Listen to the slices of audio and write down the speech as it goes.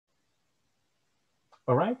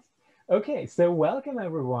All right. Okay, so welcome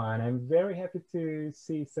everyone. I'm very happy to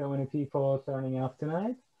see so many people turning up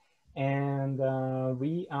tonight. And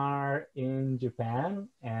we are in Japan,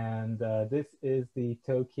 and this is the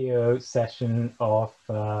Tokyo session of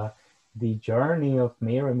the journey of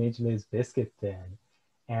Mary Midgley's Biscuit Tin.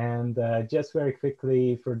 And just very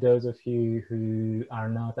quickly, for those of you who are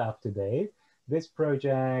not up to date, this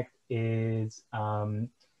project is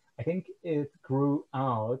I think it grew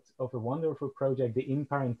out of a wonderful project, the In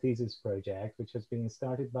Parentheses project, which has been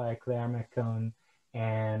started by Claire McCone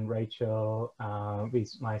and Rachel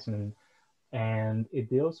Wiesmeisman. And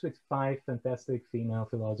it deals with 5 fantastic female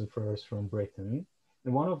philosophers from Britain.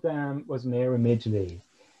 And one of them was Mary Midgley.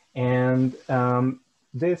 And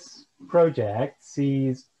this project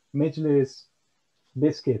sees Midgley's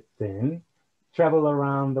Biscuit Tin travel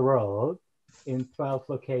around the world in 12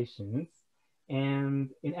 locations.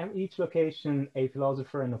 And in each location, a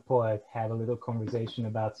philosopher and a poet have a little conversation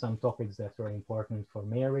about some topics that were important for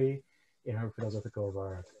Mary in her philosophical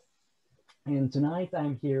work. And tonight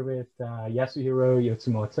I'm here with Yasuhiro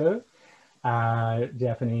Yotsumoto,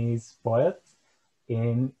 Japanese poet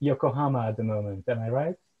in Yokohama at the moment. Am I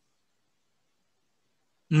right?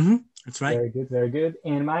 Mm-hmm. That's right. Very good, very good.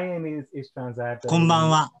 And my name is Istvan Zardai. こんばん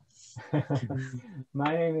は。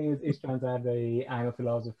My name is Istvan Zardai. I'm a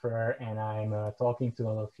philosopher, and I'm talking to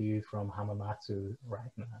all of you from Hamamatsu right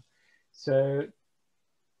now. So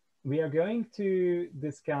we are going to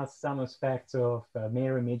discuss some aspects of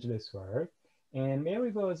Mary Midgley's work. And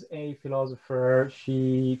Mary was a philosopher.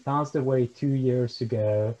 She passed away 2 years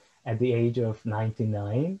ago at the age of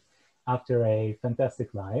 99 after a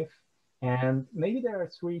fantastic life. And maybe there are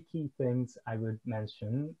 3 key things I would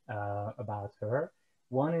mention about her.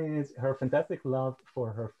 One is her fantastic love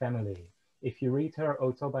for her family. If you read her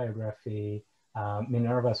autobiography,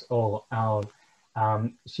 Minerva's Owl,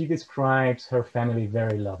 she describes her family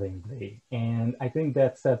very lovingly. And I think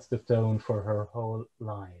that sets the tone for her whole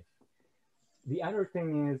life. The other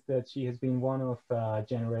thing is that she has been one of a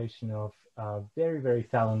generation of very, very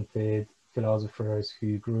talented philosophers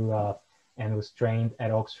who grew up and was trained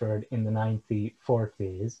at Oxford in the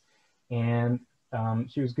 1940s. And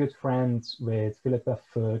she was good friends with Philippa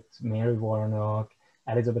Foot, Mary Warnock,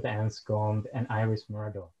 Elizabeth Anscombe, and Iris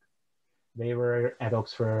Murdoch. They were at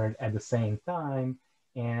Oxford at the same time.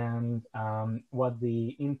 And what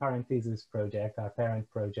the In Parentheses project, our parent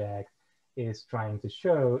project, is trying to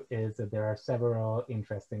show is that there are several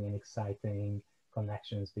interesting and exciting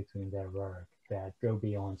connections between their work that go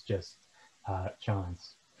beyond just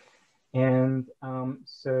chance. And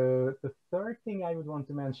so the third thing I would want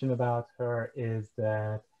to mention about her is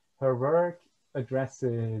that her work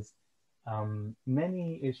addresses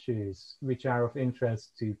many issues which are of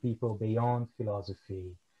interest to people beyond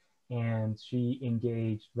philosophy. And she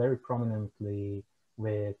engaged very prominently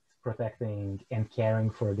with protecting and caring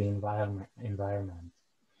for the environment.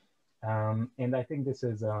 And I think this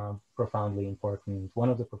is profoundly important, one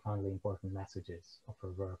of the profoundly important messages of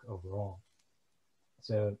her work overall.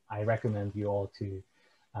 So I recommend you all to,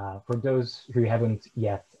 for those who haven't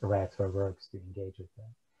yet read her works, to engage with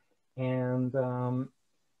them. And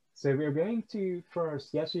so we're going to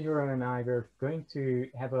first, Yasuhiro and I, we're going to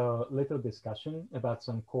have a little discussion about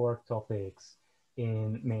some core topics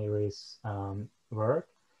in Mary's work.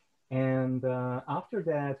 And after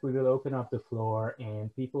that, we will open up the floor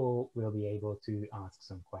and people will be able to ask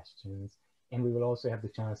some questions. And we will also have the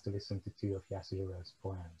chance to listen to 2 of Yasuhiro's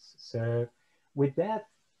poems. So with that,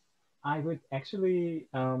 I would actually,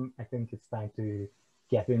 I think it's time to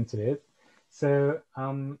get into it. So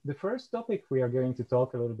the first topic we are going to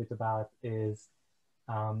talk a little bit about is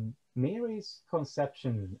Mary's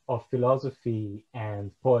conception of philosophy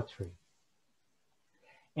and poetry.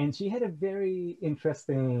 And she had a very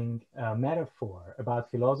interesting metaphor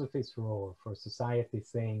about philosophy's role for society,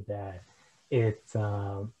 saying that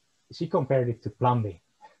she compared it to plumbing.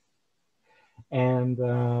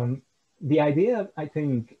 And the idea, I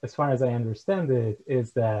think, as far as I understand it,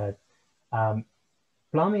 is that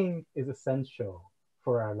plumbing is essential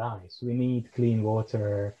for our lives. We need clean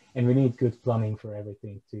water and we need good plumbing for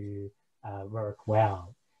everything to work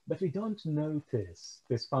well. But we don't notice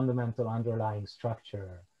this fundamental underlying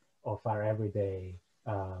structure of our everyday,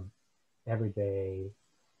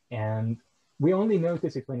 and we only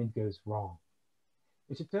notice it when it goes wrong.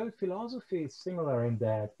 Philosophy is similar in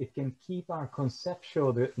that it can keep our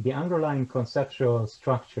conceptual, the underlying conceptual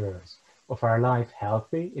structures of our life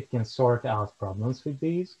healthy. It can sort out problems with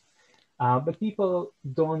these. But people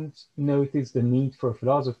don't notice the need for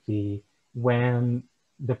philosophy when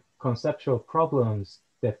the conceptual problems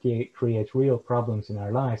that create real problems in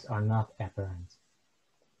our lives are not apparent.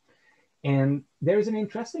 And there's an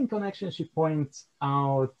interesting connection she points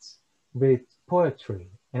out with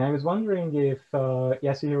poetry. And I was wondering if,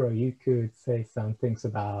 Yasuhiro, you could say some things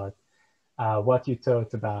about what you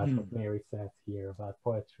thought about what Mary says here about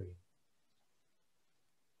poetry.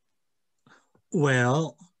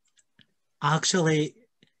 Well, actually,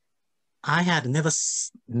 I had never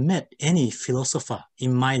met any philosopher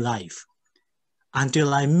in my life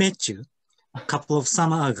until I met you a couple of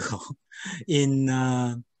summer ago in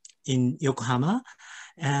Yokohama,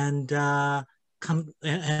 and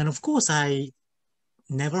of course I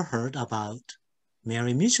never heard about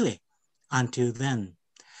Mary Midgley until then,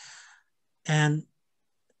 and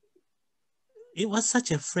it was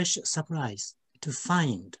such a fresh surprise to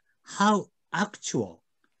find how actual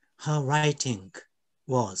her writing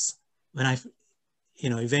was when I,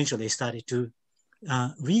 eventually started to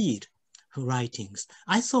read her writings.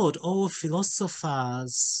 I thought all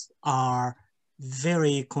philosophers are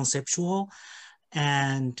very conceptual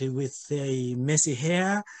and with a messy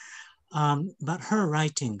hair, but her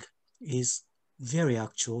writing is very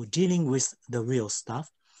actual, dealing with the real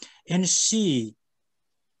stuff. And she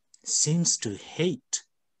seems to hate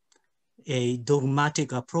a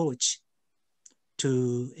dogmatic approach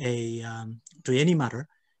to any matter,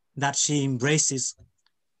 that she embraces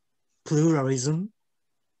pluralism,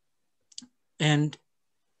 and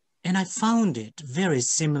I found it very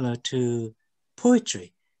similar to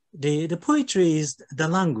poetry. The poetry is the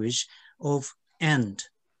language of and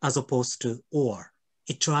as opposed to or.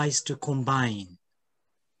 It tries to combine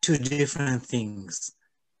two different things,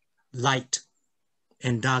 light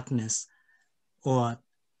and darkness, or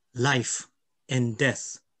life and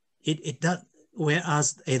death. It does,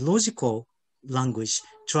 whereas a logical language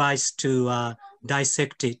tries to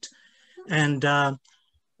dissect it, and her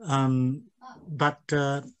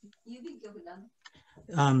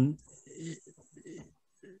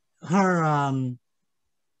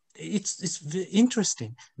it's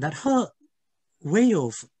interesting that her way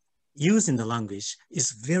of using the language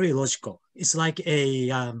is very logical. It's like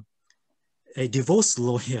a divorce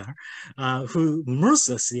lawyer who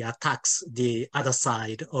mercilessly attacks the other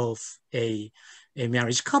side of a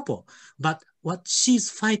marriage couple. But what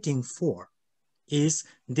she's fighting for is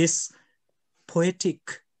this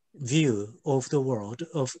poetic view of the world,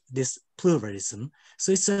 of this pluralism.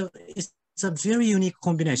 So it's a very unique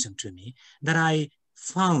combination to me, that I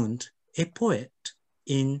found a poet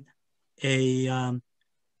in a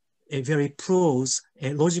very prose,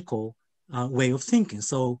 a logical way of thinking.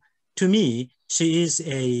 So to me, she is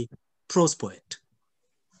a prose poet.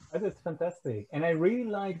 Oh, that's fantastic. And I really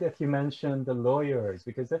like that you mentioned the lawyers,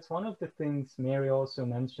 because that's one of the things Mary also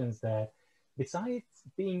mentions, that besides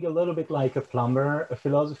being a little bit like a plumber,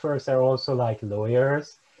 philosophers are also like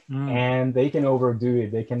lawyers, and they can overdo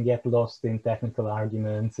it. They can get lost in technical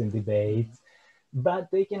arguments, in debates,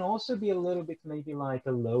 but they can also be a little bit maybe like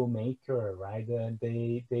a lawmaker, right?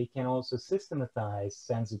 They can also systematize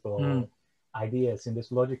sensible ideas in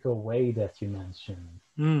this logical way that you mentioned.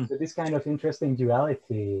 So this kind of interesting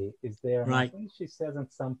duality is there. And I think she says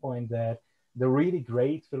at some point that the really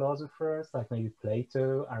great philosophers, like maybe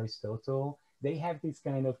Plato, Aristotle, they have this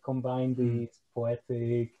kind of combined these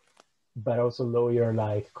poetic, but also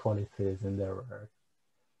lawyer-like qualities in their work.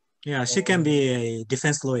 Yeah, she can be a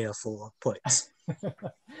defense lawyer for poets.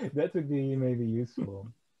 That would be maybe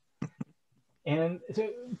useful. And so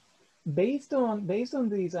based on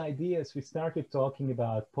these ideas, we started talking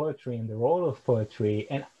about poetry and the role of poetry.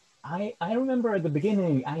 And I remember at the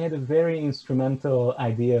beginning, I had a very instrumental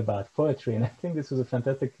idea about poetry. And I think this was a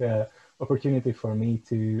fantastic opportunity for me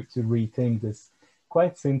to rethink this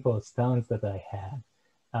quite simple stance that I had.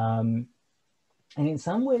 And in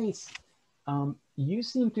some ways, you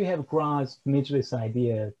seem to have grasped Midgley's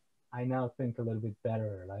idea. I now think a little bit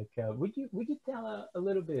better. Like, would you tell a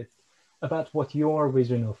little bit about what your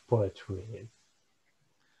vision of poetry is?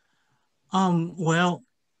 Well,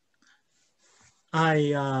 I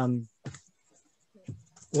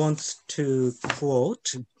want to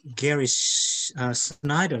quote Gary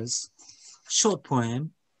Snyder's short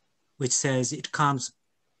poem, which says, "It comes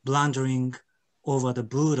blundering over the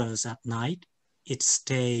boulders at night. It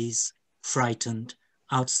stays frightened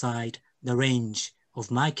outside the range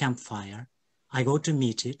of my campfire. I go to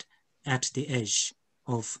meet it at the edge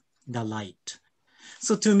of the light."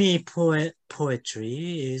 So to me,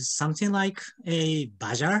 poetry is something like a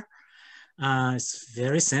badger. It's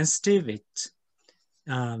very sensitive. It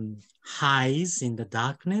hides in the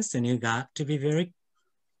darkness, and you got to be very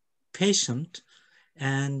patient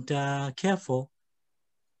and careful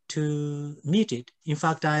to meet it. In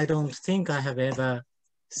fact, I don't think I have ever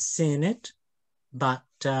seen it, but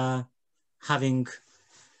having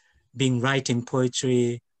been writing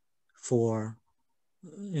poetry for,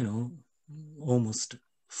 almost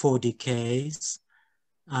 4 decades,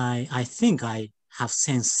 I think I have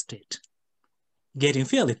sensed it, getting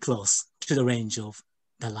fairly close to the range of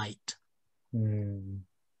the light.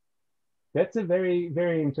 That's a very,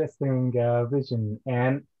 very interesting vision.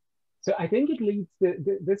 And so I think it leads to,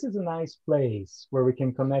 this is a nice place where we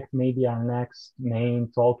can connect maybe our next main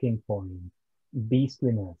talking point,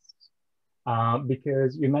 beastliness.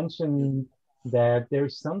 Because you mentioned that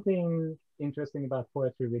there's something interesting about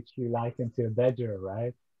poetry which you liken to a badger,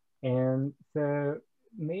 right? And so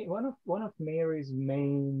one of Mary's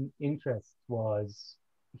main interests was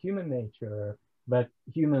human nature, but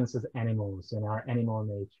humans as animals and our animal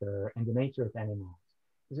nature and the nature of animals.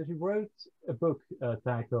 So she wrote a book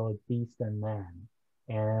titled Beast and Man.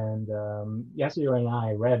 And Yasuhiro and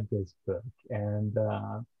I read this book, and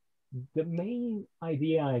the main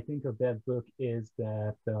idea, I think, of that book is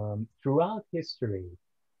that throughout history,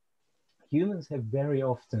 humans have very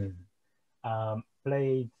often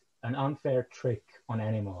played an unfair trick on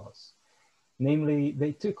animals. Namely,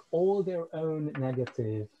 they took all their own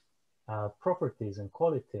negative properties and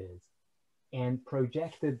qualities and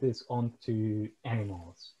projected this onto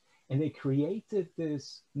animals. And they created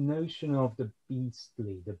this notion of the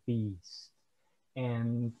beastly, the beast.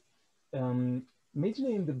 And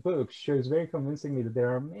Midgley in the book shows very convincingly that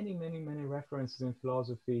there are many, many, many references in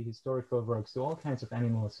philosophy, historical works to all kinds of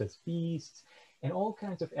animals as beasts and all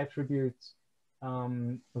kinds of attributes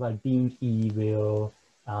like being evil,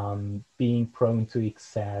 being prone to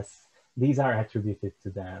excess. These are attributed to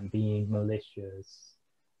them, being malicious,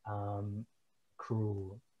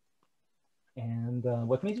 cruel. And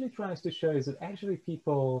what Midgley tries to show is that actually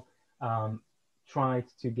people tried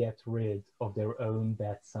to get rid of their own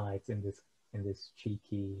bad sides in this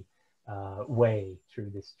cheeky way through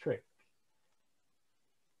this trick.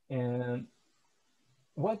 And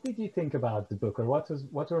what did you think about the book, or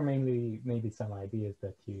what were mainly maybe some ideas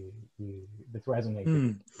that that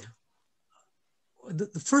resonated?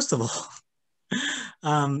 First of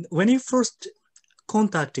all, when you first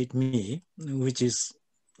contacted me, which is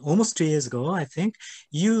almost 2 years ago, I think,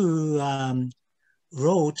 you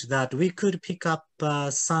wrote that we could pick up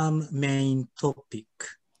some main topic,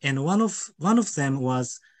 and one of them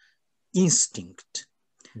was instinct.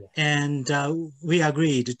 Yeah. And we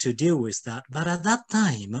agreed to deal with that. But at that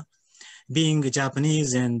time, being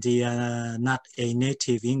Japanese and not a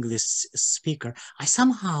native English speaker, I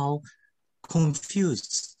somehow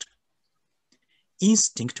confused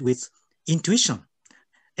instinct with intuition.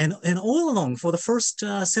 And all along, for the first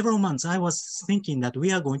several months, I was thinking that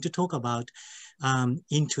we are going to talk about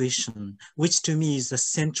intuition, which to me is the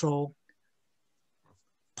central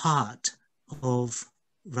part of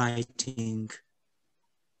writing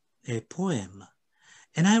a poem.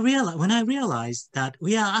 And when I realized that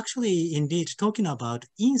we are actually indeed talking about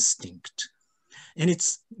instinct, and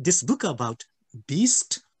it's this book about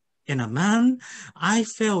beast and a man, I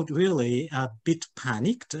felt really a bit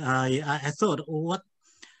panicked. I thought, what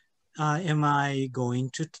am I going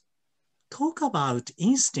to talk about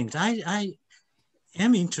instinct? I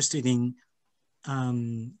am interested in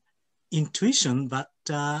intuition, but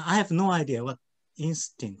I have no idea what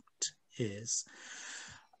instinct is.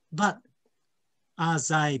 But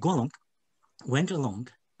as I went along,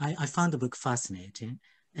 I found the book fascinating.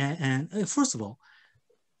 And first of all,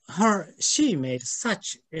 she made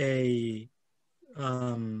such an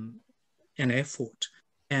effort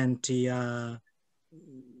and the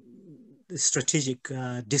strategic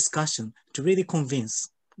discussion to really convince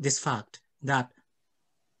this fact that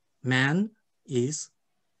man is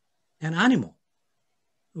an animal.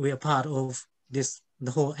 We are part of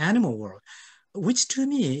the whole animal world, which to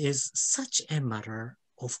me is such a matter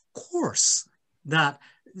of course that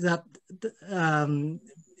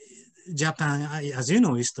Japan, as you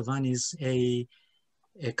know, Istvan is a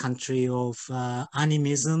country of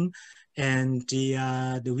animism, and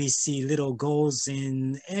we see little goals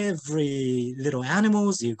in every little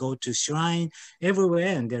animals. You go to shrine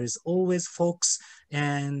everywhere, and there is always fox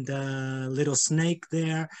and little snake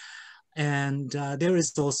there. And there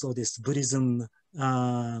is also this Buddhism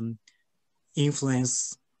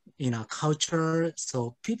influence in our culture.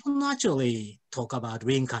 So people naturally talk about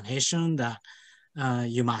reincarnation, that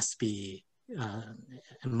you must be a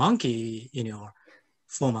monkey in your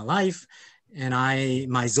former life. And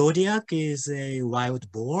my zodiac is a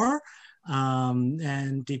wild boar.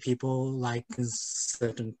 And the people like a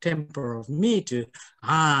certain temper of me to,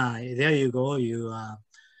 there you go, you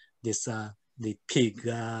the pig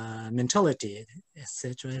mentality,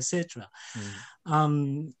 etc., etc.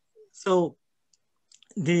 So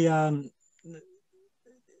the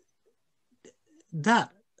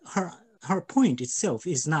that her point itself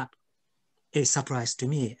is not a surprise to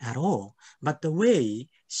me at all, but the way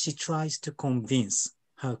she tries to convince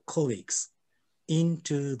her colleagues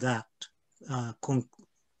into that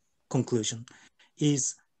conclusion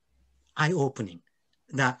is eye-opening.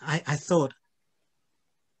 That I thought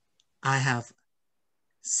I have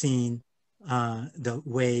seen the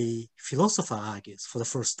way philosopher argues for the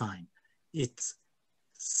first time. It's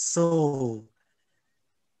so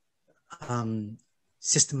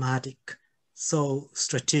systematic, so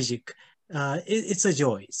strategic. It's a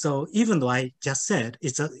joy. So even though I just said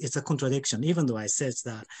it's a contradiction, even though I said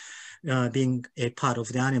that being a part of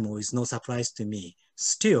the animal is no surprise to me,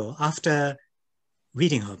 still after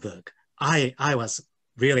reading her book, I was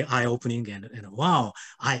really eye-opening and wow,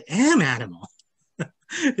 I am animal.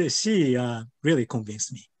 She really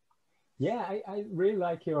convinced me. Yeah, I really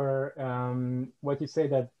like your what you say,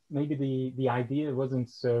 that maybe the idea wasn't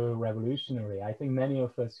so revolutionary. I think many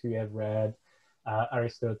of us who have read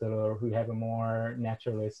Aristotle, or who have a more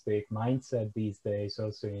naturalistic mindset these days,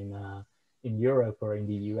 also in Europe or in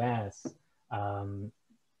the US, um,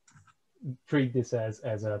 treat this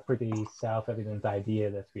as a pretty self-evident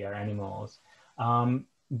idea that we are animals.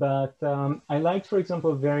 But I liked, for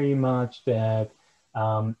example, very much that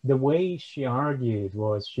the way she argued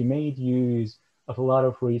was she made use of a lot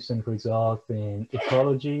of recent results in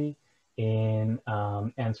ecology, in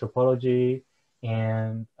anthropology,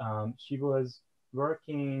 and she was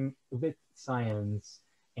working with science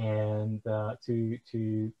and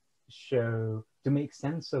to show, to make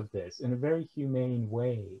sense of this in a very humane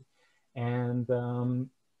way. And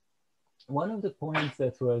one of the points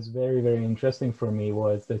that was very, very interesting for me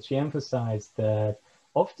was that she emphasized that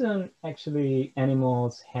often actually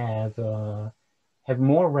animals have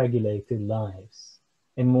more regulated lives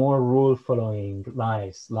and more rule following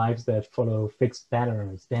lives, lives that follow fixed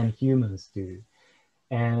patterns than humans do.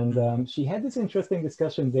 And she had this interesting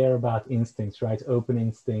discussion there about instincts, right? Open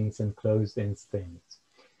instincts and closed instincts.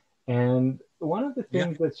 And one of the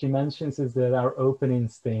things that she mentions is that our open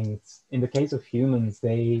instincts, in the case of humans,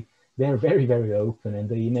 they're very, very open, and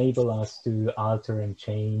they enable us to alter and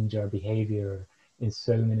change our behavior in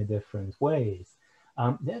so many different ways.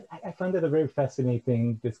 I found that a very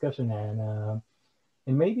fascinating discussion, and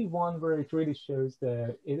maybe one where it really shows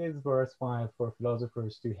that it is worthwhile for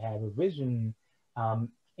philosophers to have a vision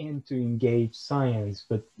and to engage science,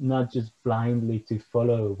 but not just blindly to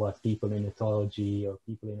follow what people in ethology or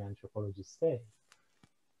people in anthropology say.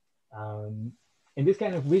 And this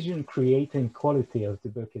kind of vision creating quality of the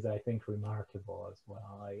book is, I think, remarkable as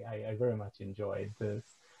well. I very much enjoyed this.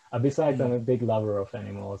 Besides, I'm a big lover of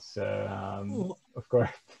animals, so of course.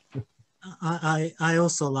 I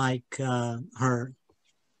also like her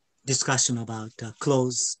discussion about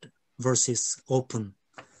closed versus open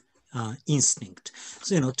instinct.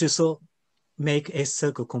 So, to make a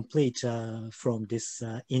circle complete from this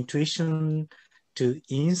intuition to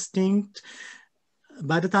instinct,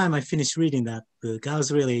 by the time I finished reading that book, I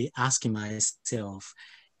was really asking myself,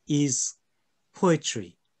 is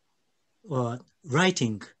poetry or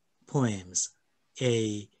writing poems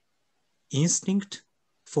a instinct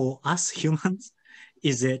for us humans?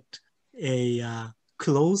 Is it a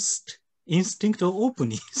closed instinct or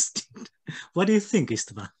open instinct? What do you think,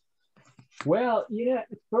 Istvan? Well, yeah,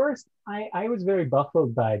 at first I was very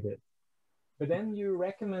baffled by this. But then you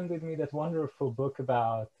recommended me that wonderful book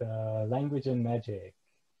about language and magic.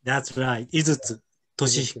 That's right. Izutsu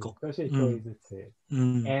Toshihiko. Toshihiko Izutsu.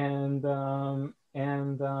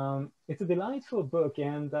 And it's a delightful book,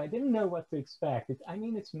 and I didn't know what to expect.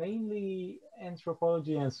 It's mainly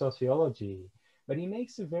anthropology and sociology, but he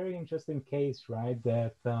makes a very interesting case, right?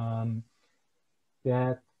 That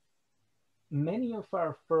many of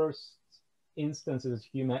our first instances as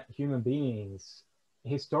human beings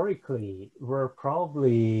historically were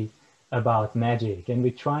probably about magic, and we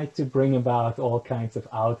tried to bring about all kinds of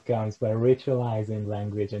outcomes by ritualizing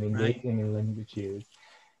language and engaging in language use.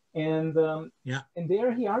 And and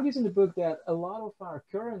there he argues in the book that a lot of our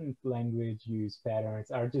current language use patterns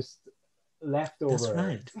are just leftovers. That's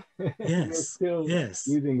right. We're still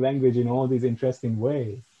using language in all these interesting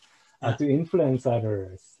ways to influence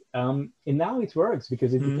others. And now it works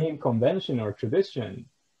because it became convention or tradition,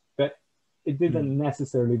 but it didn't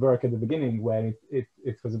necessarily work at the beginning when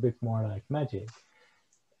it was a bit more like magic.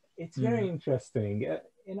 It's very interesting.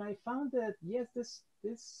 And I found that, yes, this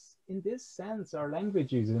in this sense, our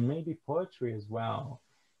languages and maybe poetry as well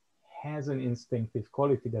has an instinctive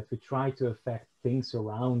quality that we try to affect things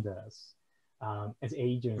around us as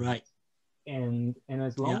agents. Right. And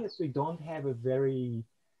as long as we don't have a very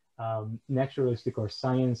naturalistic or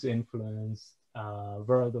science influenced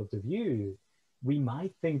world of the view, we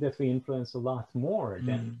might think that we influence a lot more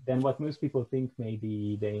than what most people think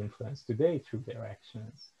maybe they influence today through their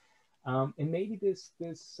actions. And maybe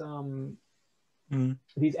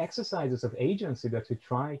these exercises of agency that we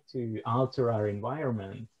try to alter our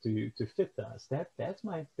environment to fit us, that's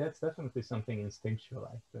definitely something instinctual,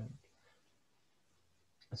 I think.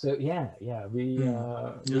 So yeah, we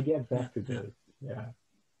get back to this, yeah.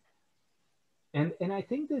 And I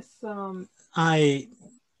think this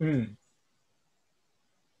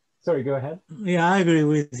sorry, go ahead. Yeah, I agree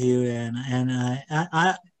with you, and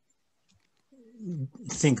I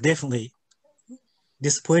think definitely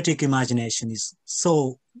this poetic imagination is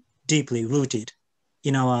so deeply rooted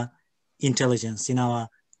in our intelligence, in our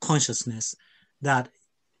consciousness, that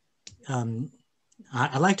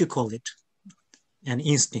I like to call it an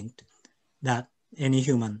instinct that any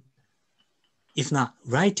human, if not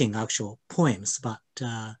writing actual poems, but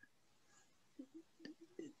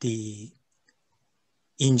the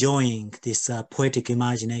enjoying this poetic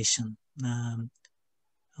imagination,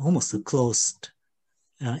 almost a closed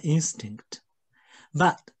instinct.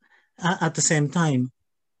 But at the same time,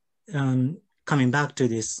 coming back to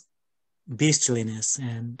this beastliness,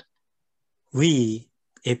 and we,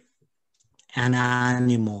 an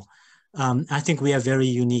animal, I think we are very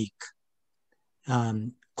unique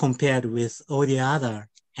compared with all the other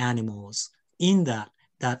animals in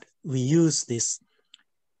that we use this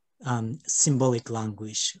symbolic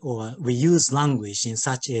language, or we use language in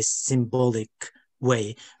such a symbolic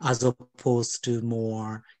way as opposed to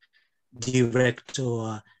more direct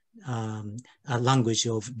or a language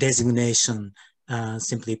of designation,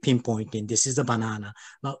 simply pinpointing this is a banana.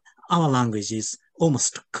 But our language is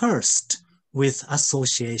almost cursed with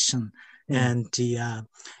association and the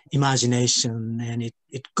imagination, and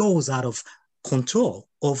it goes out of control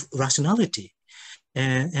of rationality.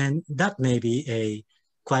 And that may be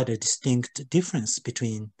quite a distinct difference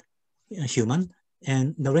between a human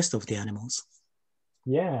and the rest of the animals.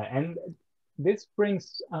 Yeah, and this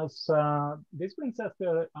brings us to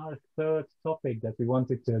our third topic that we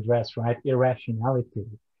wanted to address, right? Irrationality.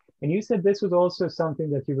 And you said this was also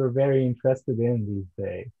something that you were very interested in these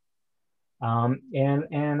days.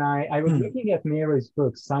 And I was looking at Mary's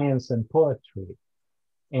book, Science and Poetry,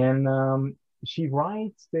 and she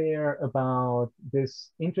writes there about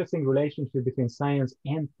this interesting relationship between science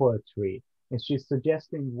and poetry, and she's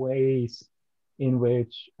suggesting ways in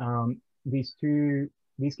which these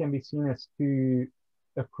can be seen as two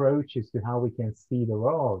approaches to how we can see the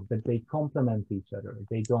world, but they complement each other.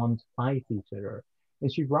 They don't fight each other.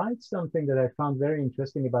 And she writes something that I found very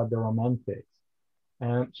interesting about the Romantics.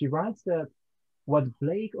 She writes that what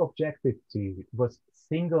Blake objected to was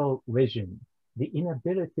single vision, the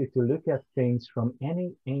inability to look at things from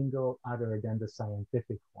any angle other than the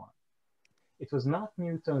scientific one. It was not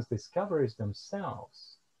Newton's discoveries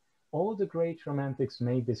themselves. All the great Romantics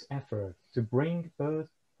made this effort to bring both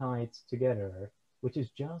sides together, which is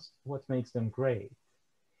just what makes them great.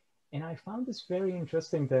 And I found this very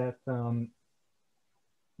interesting that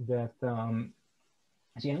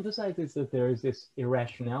she emphasizes that there is this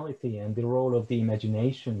irrationality and the role of the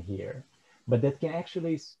imagination here, but that can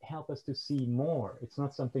actually help us to see more. It's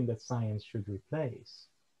not something that science should replace.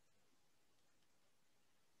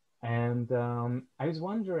 And I was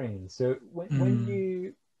wondering, so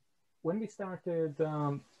when we started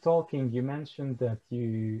talking, you mentioned that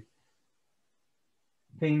you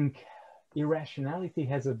think irrationality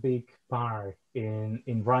has a big part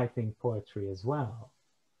in writing poetry as well.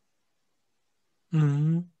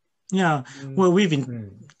 Yeah, well, we've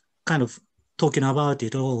been kind of talking about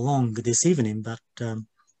it all along this evening, but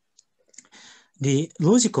the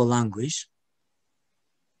logical language,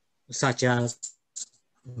 such as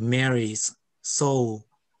Mary's so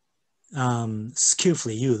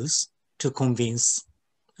skillfully used to convince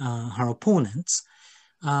her opponents,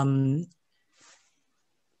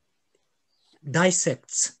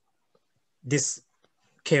 dissects this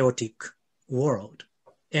chaotic world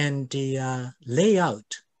and lay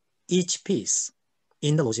out each piece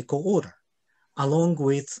in the logical order, along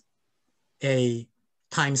with a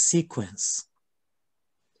time sequence.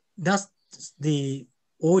 That's the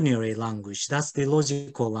ordinary language. That's the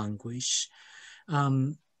logical language.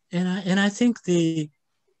 And I think the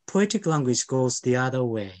poetic language goes the other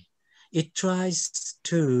way. It tries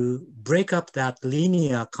to break up that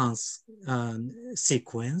linear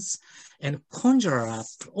sequence and conjure up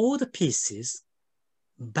all the pieces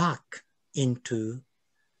back into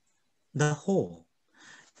the whole.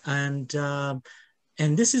 And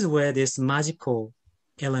this is where this magical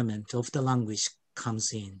element of the language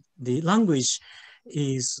comes in. The language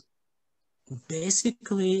is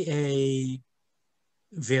basically a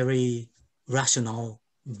very rational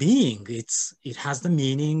being. It has the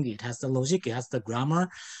meaning, it has the logic, it has the grammar,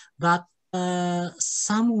 but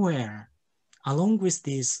somewhere along with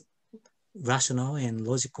these rational and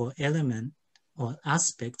logical element or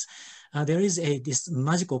aspects, there is this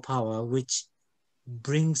magical power which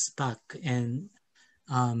brings back and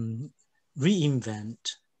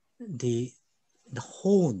reinvent the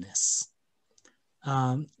wholeness,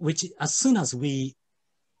 which as soon as we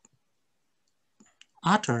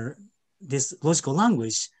utter this logical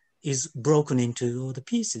language is broken into all the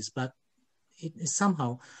pieces, but it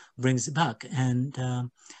somehow brings it back. And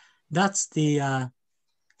that's to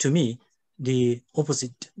me, the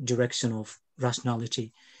opposite direction of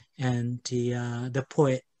rationality. And the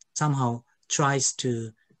poet somehow tries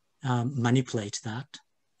to manipulate that.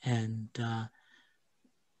 And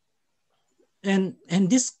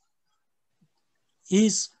this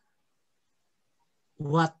is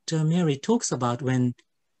what Mary talks about when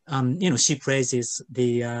she praises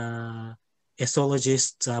the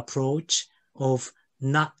ethologist's approach of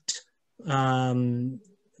not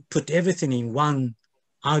put everything in one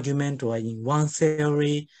argument or in one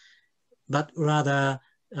theory, but rather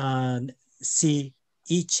see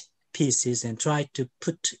each pieces and try to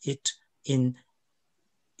put it in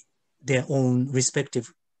their own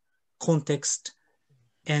respective context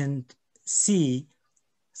and see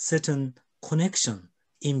certain connection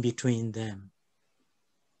in between them.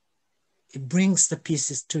 It brings the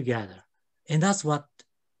pieces together. And that's what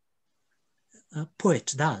a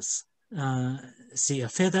poet does. See a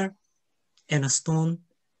feather and a stone,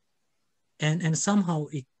 and somehow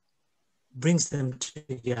it brings them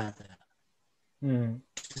together to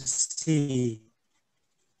see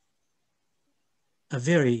a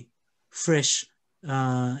very fresh,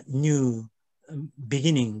 new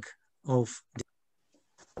beginning of.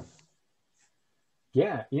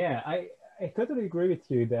 Yeah, I totally agree with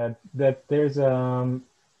you that there's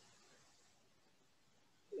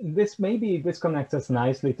this connects us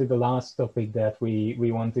nicely to the last topic that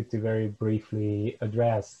we wanted to very briefly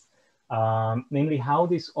address, namely how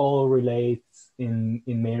this all relates in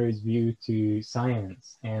Mary's view to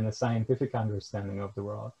science and a scientific understanding of the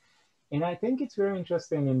world. And I think it's very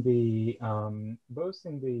interesting in the both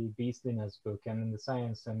in the Beastliness book and in the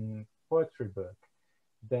Science and Poetry book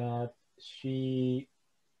that she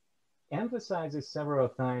emphasizes several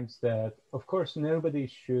times that, of course, nobody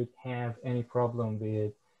should have any problem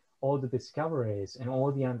with all the discoveries and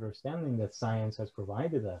all the understanding that science has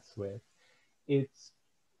provided us with. It's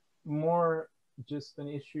more just an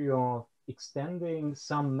issue of extending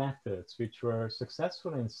some methods which were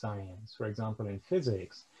successful in science, for example, in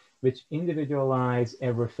physics, which individualize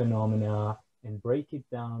every phenomena and break it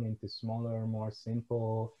down into smaller, more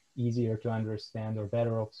simple, easier to understand or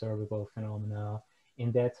better observable phenomena.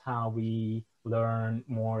 And that's how we learn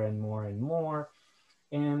more and more and more.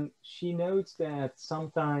 And she notes that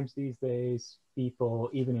sometimes these days, people,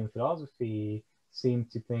 even in philosophy, seem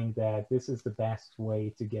to think that this is the best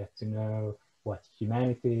way to get to know what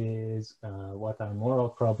humanity is, what our moral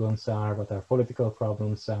problems are, what our political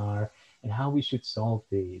problems are, and how we should solve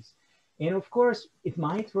these. And of course, it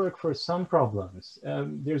might work for some problems.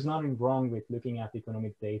 There's nothing wrong with looking at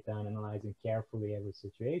economic data and analyzing carefully every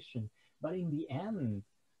situation. But in the end,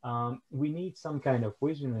 we need some kind of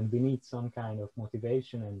vision and we need some kind of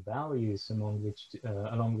motivation and values along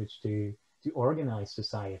which to organize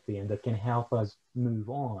society, and that can help us move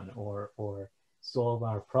on or solve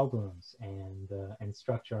our problems and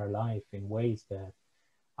structure our life in ways that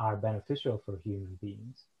are beneficial for human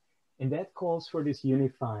beings. And that calls for this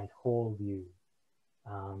unified whole view.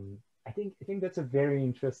 I think that's a very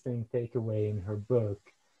interesting takeaway in her book.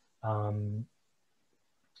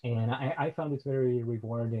 And I found it very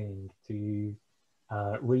rewarding to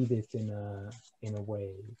read it in a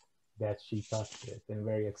way that she touched it, in a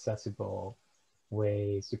very accessible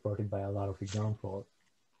way, supported by a lot of examples.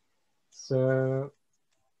 So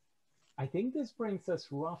I think this brings us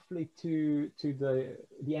roughly to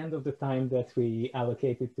the end of the time that we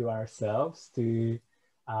allocated to ourselves to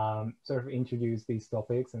sort of introduce these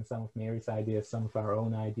topics and some of Mary's ideas, some of our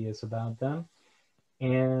own ideas about them.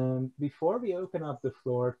 And before we open up the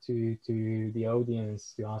floor to the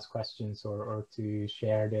audience to ask questions or to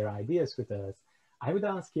share their ideas with us, I would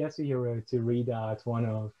ask Yasuhiro to read out one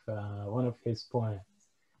of his poems.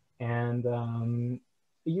 And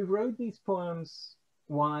you wrote these poems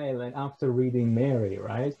while and after reading Mary,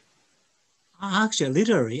 right? Actually,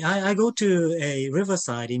 literally, I go to a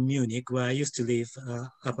riverside in Munich where I used to live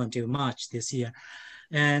up until March this year.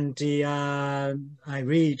 And I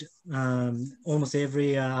read almost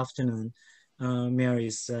every afternoon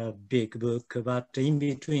Mary's big book, but in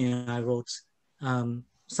between I wrote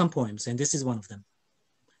some poems, and this is one of them.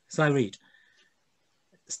 So I read.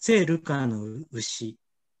 聖ルカの牛。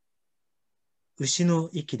牛の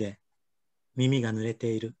息で耳が濡れて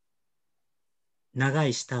いる。長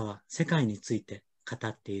い舌は世界について語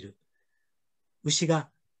っている。牛が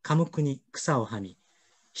寡黙に草をはみ、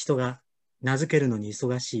人が名付けるのに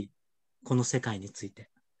忙しいこの世界について。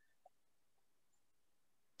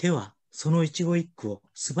手はその一語一句を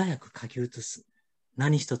素早く書き写す。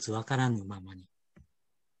何一つわからぬままに。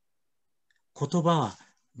言葉は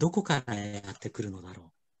どこからやってくるのだろ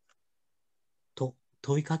う。と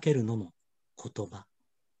問いかけるのも言葉。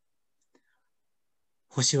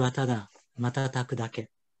星はただ瞬くだけ。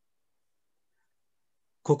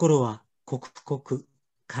心は刻々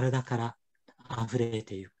体から溢れ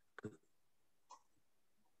てゆく。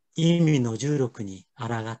意味の重力に抗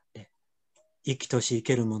って、生きとし生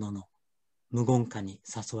けるものの無言化に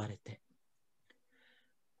誘われて、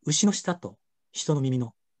牛の舌と人の耳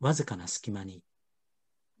のわずかな隙間に、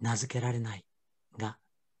名付けられないが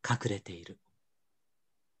隠れている。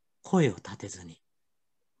声を立てずに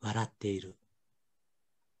笑っている。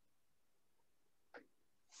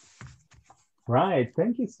Right,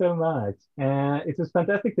 thank you so much. It was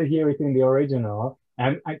fantastic to hear it in the original.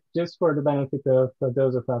 And just for the benefit of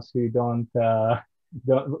those of us who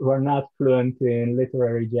who are not fluent in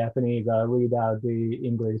literary Japanese, I'll read out the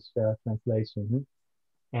English translation.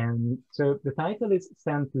 And so the title is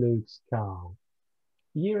St. Luke's Cow.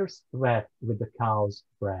 Ears wet with the cow's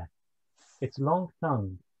breath, its long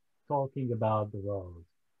tongue talking about the world.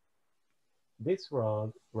 This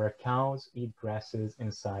world where cows eat grasses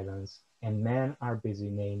in silence and men are busy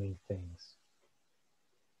naming things.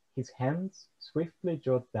 His hands swiftly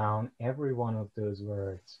jot down every one of those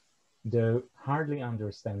words, though hardly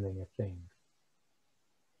understanding a thing.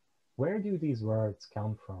 Where do these words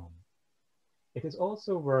come from? It is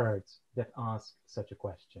also words that ask such a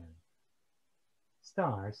question.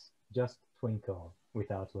 Stars just twinkle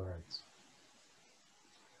without words.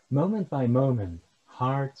 Moment by moment,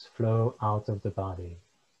 hearts flow out of the body,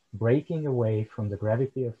 breaking away from the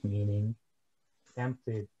gravity of meaning,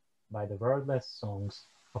 tempted by the wordless songs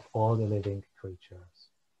of all the living creatures.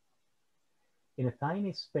 In a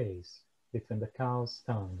tiny space between the cow's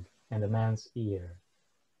tongue and the man's ear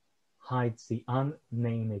hides the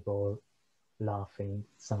unnameable, laughing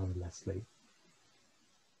soundlessly.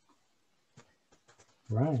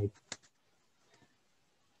 Right.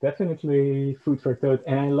 Definitely food for thought.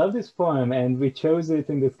 And I love this poem, and we chose it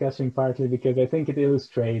in discussion partly because I think it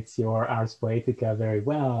illustrates your Ars Poetica very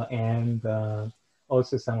well, and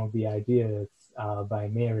also some of the ideas by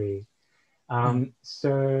Mary.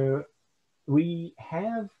 So we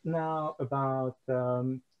have now about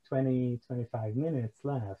 20-25 minutes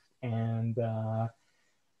left, and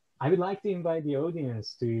I would like to invite the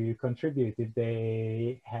audience to contribute if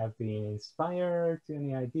they have been inspired to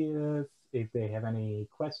any ideas, if they have any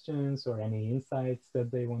questions or any insights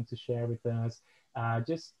that they want to share with us.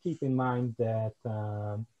 Just keep in mind that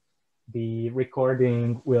the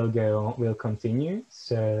recording will continue,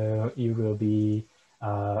 so you will be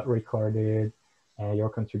recorded, and your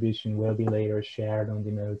contribution will be later shared on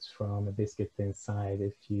the notes from a Biscuit Tin side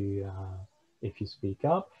if you speak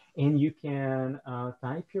up. And you can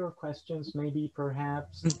type your questions maybe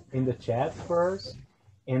perhaps in the chat first,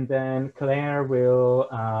 and then Claire will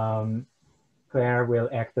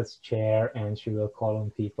act as chair, and she will call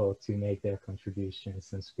on people to make their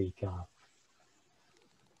contributions and speak up.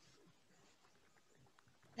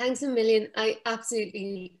 Thanks a million. I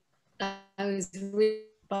was really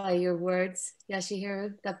by your words,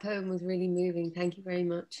 Yasuhiro. That poem was really moving. Thank you very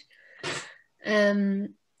much.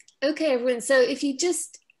 Okay, everyone. So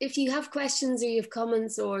if you have questions or you have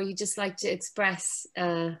comments, or you just like to express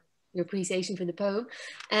your appreciation for the poem,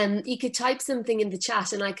 you could type something in the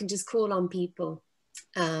chat and I can just call on people.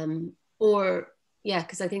 Or yeah,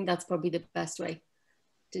 because I think that's probably the best way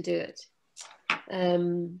to do it.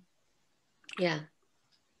 Yeah.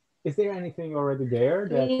 Is there anything already there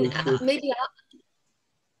that we should... Maybe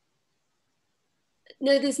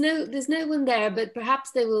no, there's no one there, but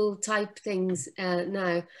perhaps they will type things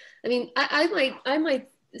now. I mean, I might,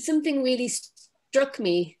 something really struck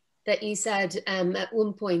me that you said at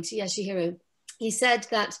one point, Yasuhiro. You said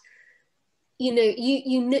that, you know,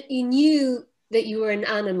 you knew that you were an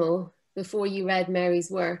animal before you read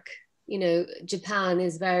Mary's work. You know, Japan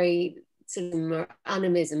is very sort of,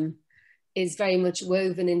 animism is very much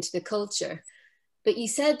woven into the culture. But you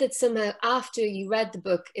said that somehow after you read the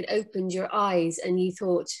book, it opened your eyes and you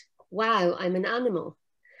thought, wow, I'm an animal.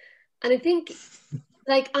 And I think,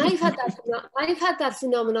 like, I've had that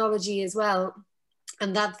phenomenology as well.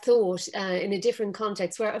 and that thought in a different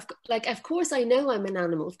context where, of course I know I'm an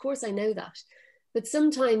animal, of course I know that, but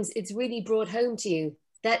sometimes it's really brought home to you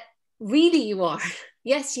that really you are.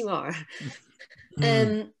 Yes, you are.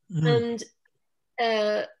 And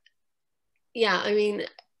yeah, I mean,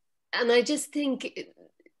 and I just think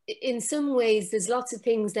in some ways there's lots of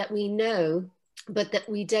things that we know, but that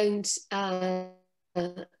we don't, that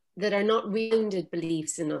are not rounded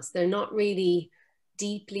beliefs in us. They're not really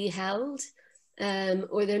deeply held,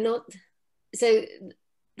 or they're not. So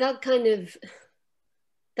that kind of,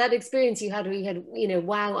 that experience you had where you had, you know,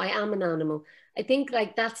 wow, I am an animal. I think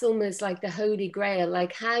like that's almost like the holy grail.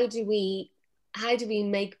 Like how do we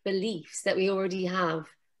make beliefs that we already have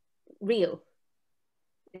real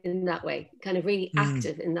in that way, kind of really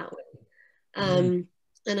active in that way? And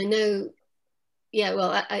I know, yeah,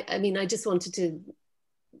 well, I mean, I just wanted to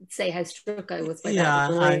say how struck I was by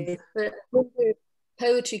that. But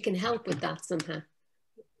poetry can help with that somehow.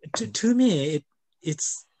 To me,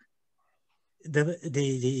 it's the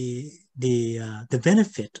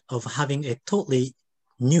benefit of having a totally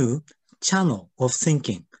new channel of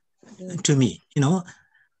thinking. To me, you know,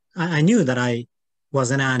 I knew that I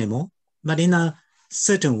was an animal, but in a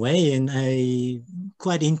certain way, in a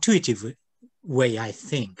quite intuitive way, I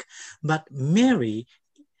think. But Mary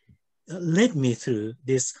led me through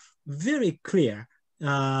this very clear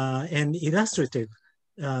and illustrative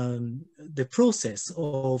the process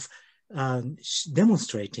of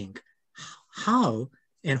demonstrating how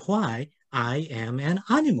and why I am an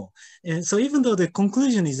animal. And so even though the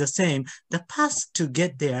conclusion is the same, the path to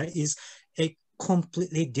get there is a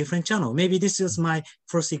completely different channel. Maybe this is my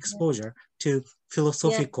first exposure to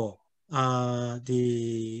philosophical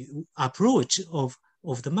the approach of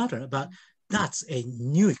the matter, but that's a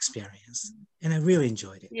new experience and I really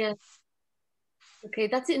enjoyed it. Yeah. Okay,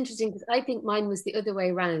 that's interesting because I think mine was the other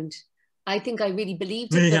way around. I think I really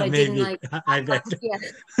believed it, but I didn't like. I bet. Yeah,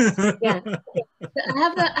 yeah. Okay.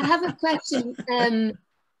 I have a question.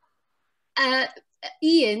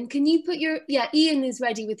 Ian, can you put your Ian is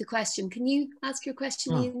ready with the question. Can you ask your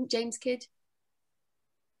question, Ian, James Kidd?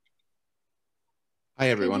 Hi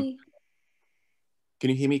everyone.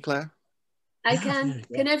 Can you hear me, Claire? I can.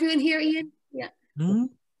 Can everyone hear Ian? Yeah.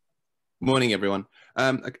 Morning, everyone.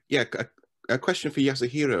 A question for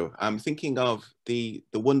Yasuhiro. I'm thinking of the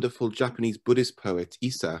wonderful Japanese Buddhist poet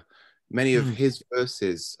Issa. Many of his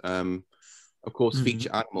verses, of course,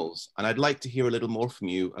 feature animals, and I'd like to hear a little more from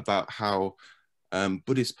you about how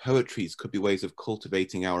Buddhist poetries could be ways of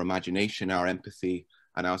cultivating our imagination, our empathy,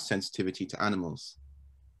 and our sensitivity to animals.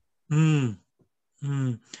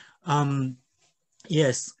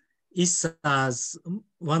 Yes, Issa's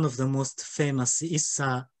one of the most famous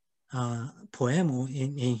Issa poem,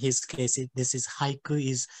 in his case, this is haiku,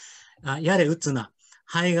 is やれ打つな、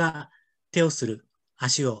ハエが手をする、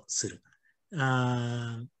足をする。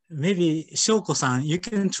Maybe Shoko-san, you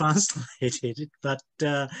can translate it, but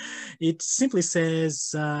it simply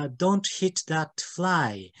says, don't hit that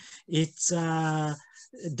fly. It's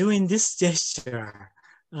doing this gesture,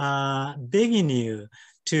 begging you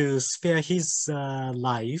to spare his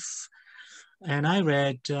life. And I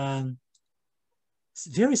read a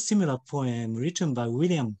very similar poem written by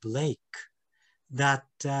William Blake that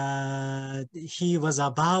he was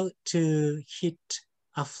about to hit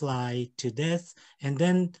a fly to death, and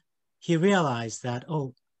then he realized that,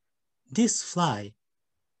 oh, this fly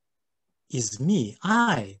is me.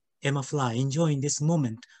 I am a fly enjoying this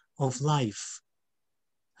moment of life.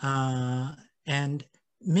 And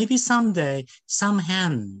maybe someday some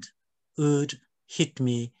hand would hit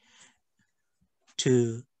me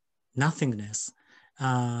to nothingness.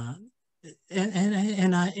 And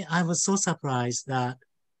I was so surprised that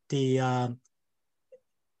the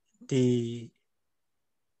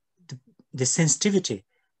sensitivity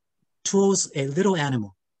towards a little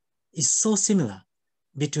animal is so similar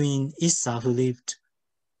between Issa, who lived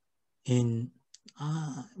in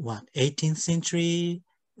 18th century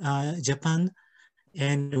Japan,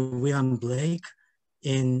 and William Blake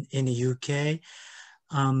in the UK.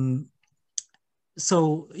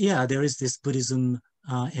 So yeah, there is this Buddhism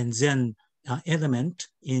and Zen element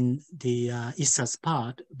in the Issa's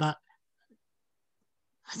part, but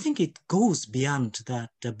I think it goes beyond that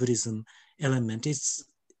Buddhism element. It's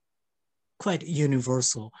quite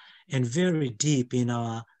universal and very deep in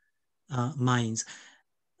our minds.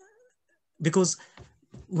 Because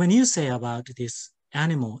when you say about this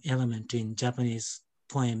animal element in Japanese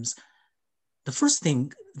poems, the first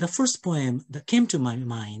poem that came to my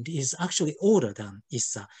mind is actually older than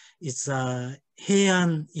Issa. It's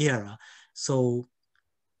Heian era, so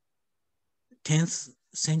 10th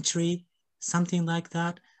century, something like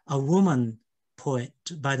that. A woman poet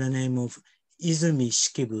by the name of Izumi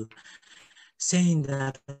Shikibu, saying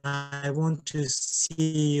that I want to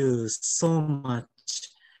see you so much,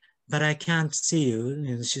 but I can't see you.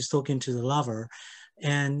 And she's talking to the lover,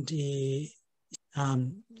 and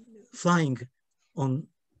flying on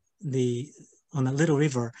a little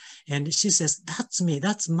river, and she says, "That's me.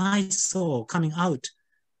 That's my soul coming out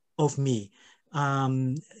of me."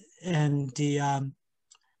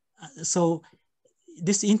 So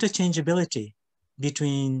this interchangeability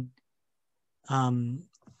between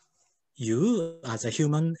you as a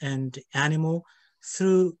human and animal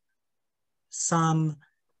through some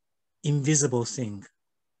invisible thing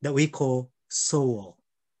that we call soul.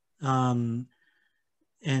 And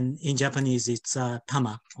in Japanese, it's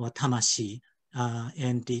tama or tamashi.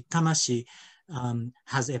 And the tamashi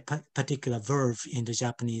has a particular verb in the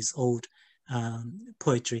Japanese old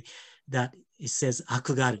poetry that it says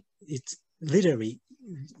akugaru. It's literally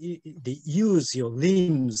use your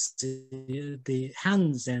limbs, the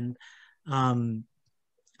hands and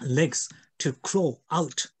legs to crawl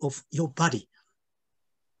out of your body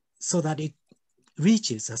so that it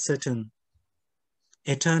reaches a certain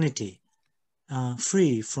eternity,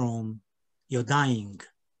 free from your dying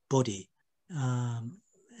body.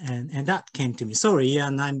 And that came to me. Sorry,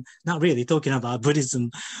 and I'm not really talking about Buddhism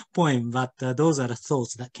poem, but those are the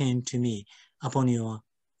thoughts that came to me upon your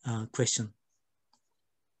question.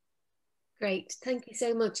 Great, thank you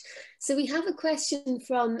so much. So we have a question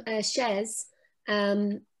from Shez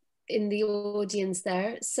in the audience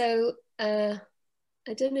there. So I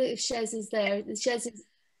don't know if Shez is there. Shez is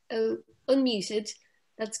unmuted.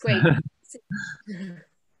 That's great.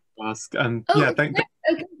 Ask. Oh, yeah, thank you.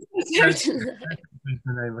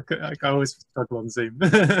 Okay. I always struggle on Zoom.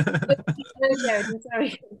 Sheridan,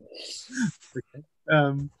 sorry. Okay.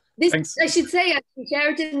 This, I should say, actually,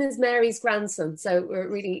 Sheridan is Mary's grandson, so we're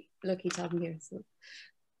really lucky to have him here. So.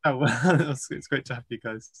 Oh, well, it's great to have you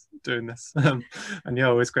guys doing this. And yeah,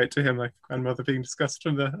 always great to hear my grandmother being discussed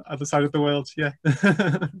from the other side of the world. Yeah,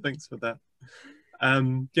 thanks for that.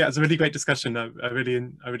 Yeah, it's a really great discussion. I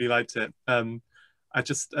really liked it. I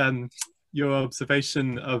just your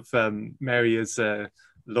observation of Mary as a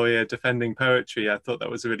lawyer defending poetry, I thought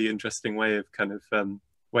that was a really interesting way of kind of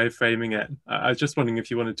way of framing it. I was just wondering if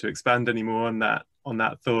you wanted to expand any more on that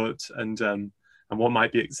thought and what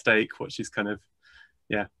might be at stake, what she's kind of,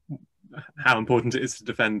 yeah, how important it is to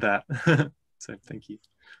defend that. So thank you.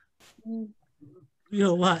 You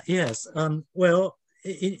know what? Yes. Well,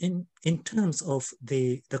 in terms of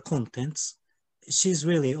the contents, she's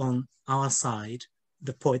really on our side,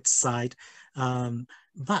 the poet's side.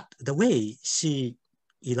 But the way she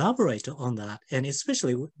elaborated on that, and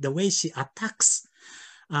especially the way she attacks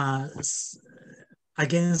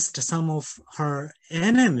against some of her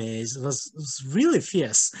enemies was really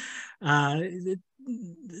fierce.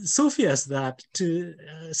 So fierce that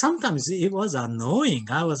sometimes it was annoying.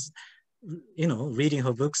 I was, reading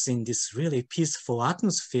her books in this really peaceful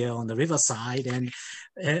atmosphere on the riverside, and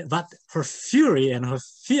but her fury and her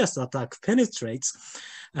fierce attack penetrates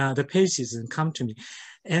the pages and come to me.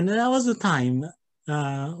 And that was the time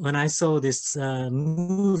when I saw this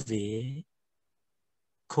movie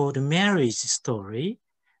called Marriage Story.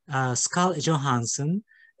 Scarlett Johansson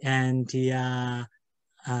and the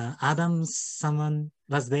Adam Salmon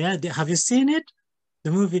was there. Have you seen it? The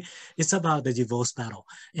movie, it's about the divorce battle.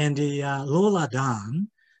 And the Lola Dunn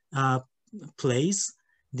plays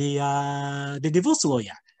the divorce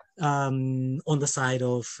lawyer on the side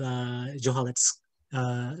of Johannett's,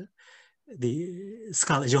 the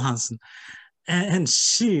Scarlett Johansson. And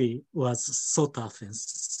she was so tough and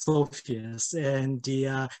so fierce. And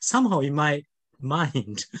somehow in my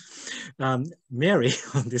mind, Mary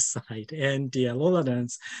on this side and Lola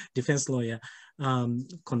Dunn's defense lawyer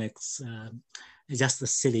connects just a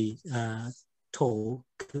silly talk,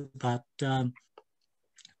 but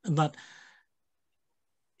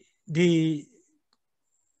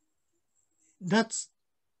that's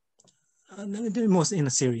the most in a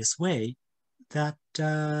serious way that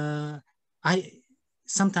I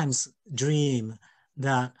sometimes dream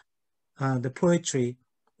that the poetry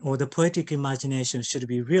or the poetic imagination should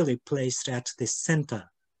be really placed at the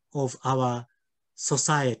center of our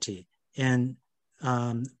society and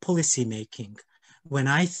policy making. When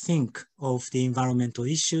I think of the environmental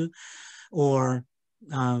issue or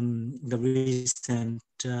the recent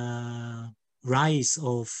rise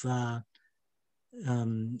of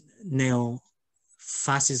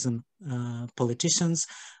neo-fascism politicians,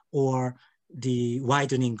 or the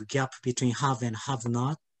widening gap between have and have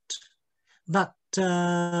not, but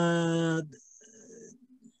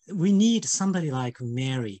we need somebody like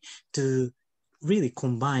Mary to really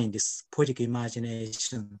combine this poetic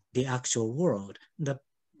imagination, the actual world,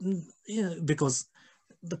 because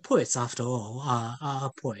the poets, after all,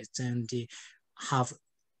 are poets, and they have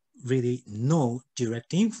really no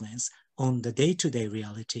direct influence on the day-to-day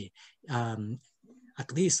reality,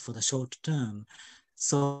 at least for the short term.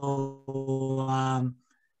 So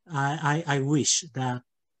I wish that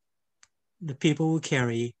the people will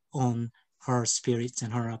carry on her spirits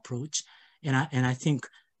and her approach, and I think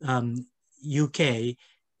UK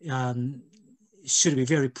should be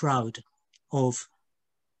very proud of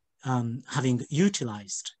having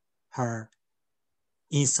utilized her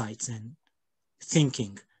insights and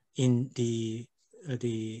thinking in the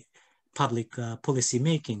public policy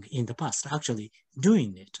making in the past, actually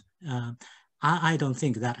doing it. I don't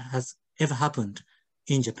think that has ever happened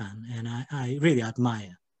in Japan, and I really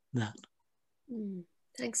admire that.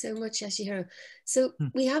 Thanks so much, Yasuhiro. So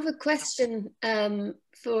we have a question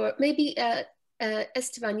for maybe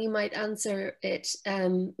Istvan, you might answer it,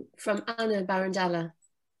 from Anna Barandalla.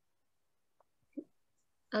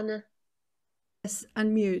 Anna. Yes,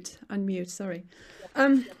 unmute, sorry.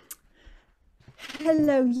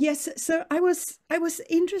 Hello, yes, so I was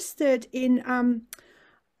interested in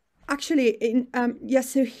actually in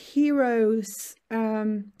Yasuhiro's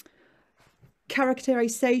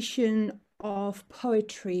characterization of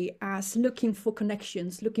poetry as looking for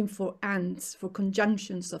connections, looking for ands, for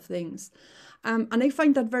conjunctions of things. And I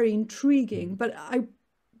find that very intriguing, but I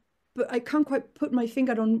can't quite put my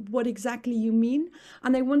finger on what exactly you mean.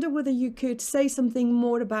 And I wonder whether you could say something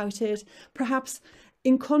more about it, perhaps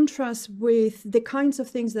in contrast with the kinds of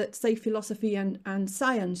things that, say, philosophy and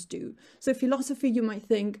science do. So philosophy, you might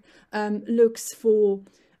think, looks for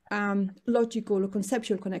logical or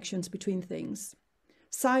conceptual connections between things.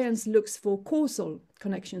 Science looks for causal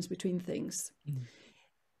connections between things.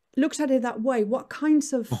 Looked at it that way, what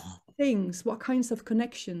kinds of things, what kinds of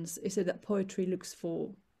connections is it that poetry looks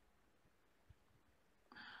for?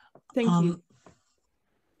 Thank you.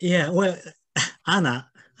 Yeah, well,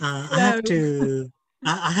 Anna, I have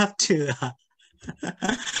to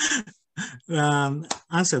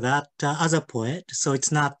answer that as a poet. So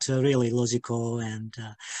it's not really logical, and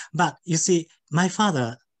but you see, my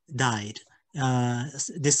father died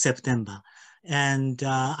this September, and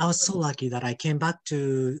I was so lucky that I came back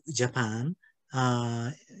to Japan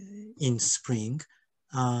in spring,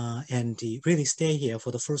 and really stay here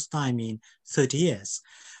for the first time in 30 years.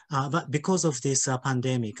 But because of this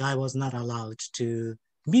pandemic, I was not allowed to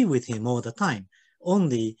be with him all the time,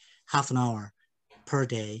 only half an hour per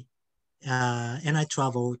day. And I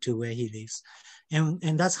travel to where he lives.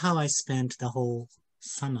 And that's how I spent the whole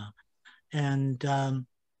summer. And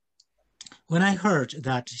when I heard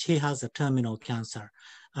that he has a terminal cancer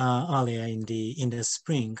earlier in the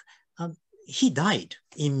spring, he died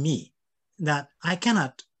in me. That I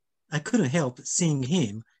couldn't help seeing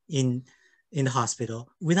him in the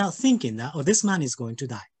hospital without thinking that, oh, this man is going to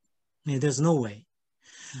die. I mean, there's no way.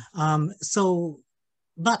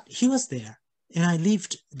 But he was there, and I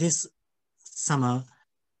lived this summer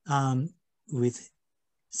with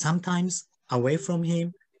sometimes away from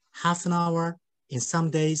him, half an hour, in some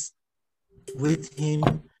days with him,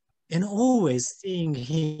 and always seeing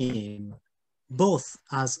him both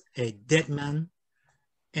as a dead man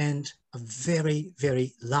and a very,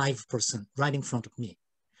 very live person right in front of me.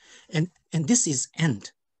 And this is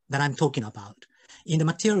end that I'm talking about. In the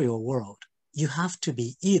material world, you have to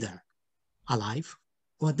be either alive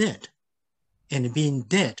or dead. And being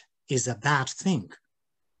dead is a bad thing,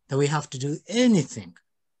 that we have to do anything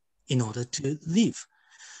in order to live.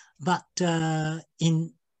 But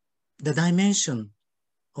in the dimension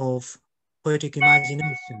of poetic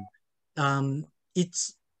imagination, it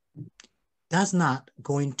does not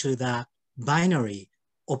go into that binary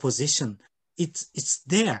opposition. It's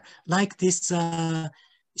there, like this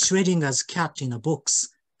Schrodinger's cat in a box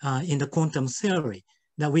in the quantum theory,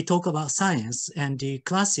 that we talk about science, and the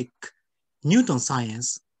classic Newton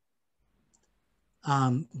science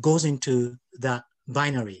goes into that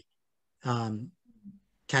binary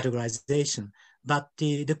categorization. But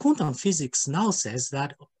the quantum physics now says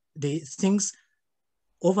that the things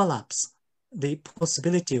overlaps, the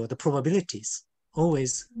possibility or the probabilities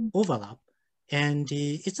always overlap. And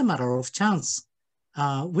it's a matter of chance,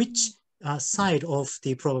 which side of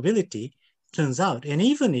the probability turns out. And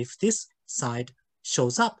even if this side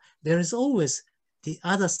shows up, there is always the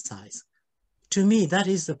other side. To me, that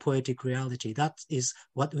is the poetic reality. That is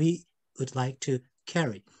what we would like to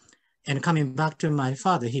carry. And coming back to my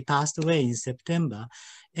father, he passed away in September,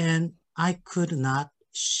 and I could not,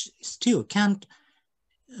 still can't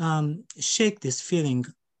shake this feeling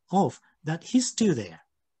off that he's still there.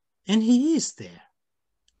 and he is there.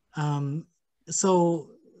 So,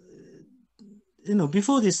 you know,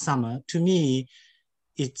 before this summer, to me,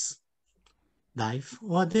 it's life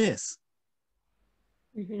or death.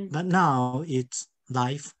 But now it's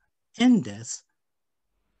life and death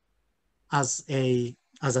as a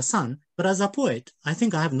son, but as a poet, I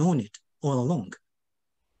think I have known it all along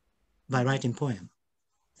by writing poem.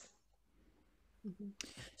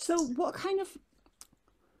 So what kind of,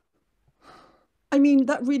 I mean,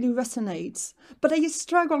 that really resonates, but I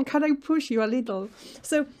struggle, can I push you a little?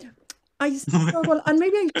 So I struggle, and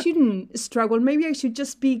maybe I shouldn't struggle, maybe I should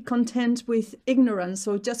just be content with ignorance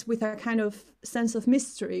or just with a kind of sense of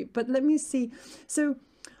mystery, but let me see. So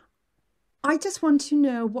I just want to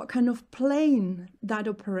know what kind of plane that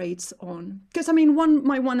operates on. Because I mean, one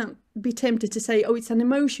might want to be tempted to say, oh, it's an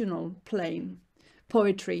emotional plane,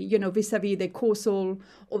 poetry, you know, vis-a-vis the causal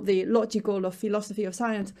or the logical or philosophy of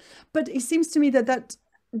science. But it seems to me that that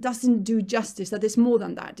doesn't do justice, that there's more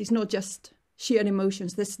than that. It's not just sheer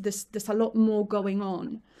emotions. There's a lot more going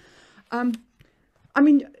on. I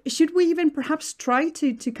mean, should we even perhaps try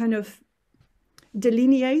to kind of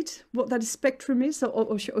delineate what that spectrum is,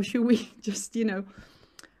 or should we just, you know,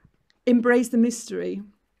 embrace the mystery?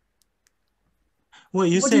 Well,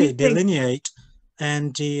 you say delineate,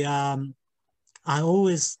 and I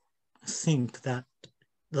always think that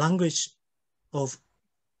language of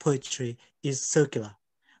poetry is circular,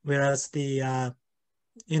 whereas the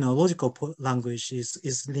you know, logical language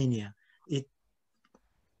is linear. It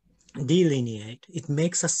delineate, it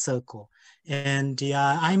makes a circle, and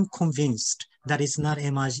I'm convinced that it's not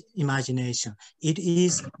imagination. It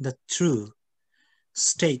is the true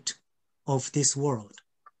state of this world.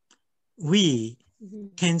 We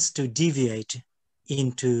tends to deviate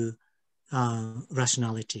into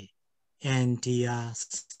rationality, and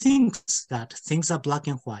thinks that things are black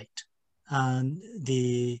and white, and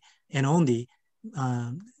only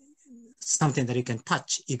something that you can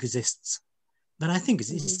touch exists. But I think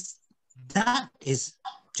that is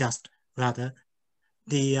just rather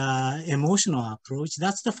the emotional approach.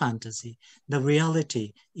 That's the fantasy. The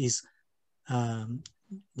reality is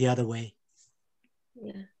the other way.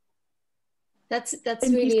 Yeah, that's Thank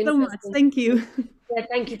really you so much. Thank you. Yeah,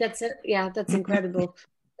 thank you. That's incredible.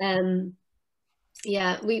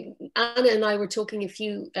 Yeah, Anna and I were talking a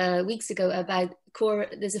few weeks ago about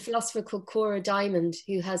there's a philosopher called Cora Diamond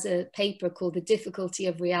who has a paper called The Difficulty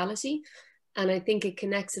of Reality, and I think it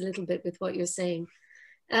connects a little bit with what you're saying.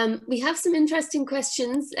 We have some interesting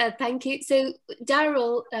questions. Thank you. So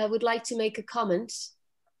Daryl would like to make a comment.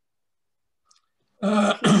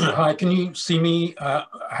 Hi, can you see me? I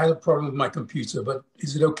had a problem with my computer, but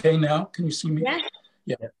is it okay now? Can you see me? Yeah.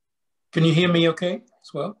 Yeah. Can you hear me okay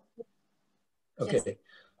as well? Okay.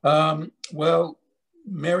 Yes. Well,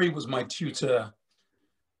 Mary was my tutor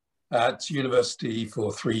at university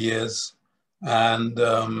for 3 years, and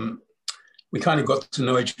we kind of got to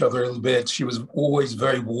know each other a little bit. She was always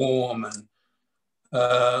very warm and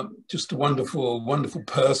just a wonderful, wonderful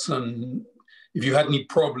person. If you had any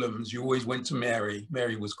problems, you always went to Mary.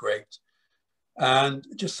 Mary was great. And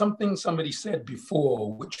just something somebody said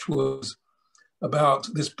before, which was about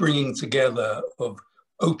this bringing together of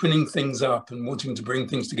opening things up and wanting to bring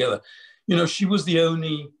things together. You know, she was the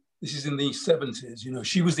only, this is in the 70s, you know,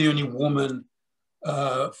 she was the only woman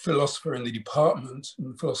philosopher in the department,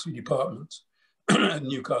 in the philosophy department at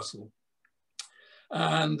Newcastle.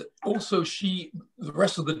 And also the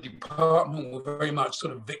rest of the department were very much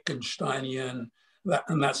sort of Wittgensteinian,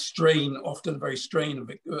 that strain, often very strain of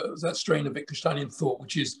that strain of Wittgensteinian thought,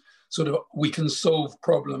 which is sort of, we can solve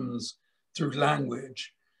problems through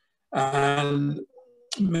language. And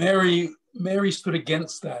Mary stood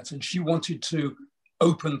against that, and she wanted to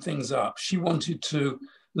open things up. She wanted to,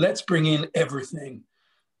 let's bring in everything.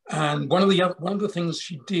 And one of the things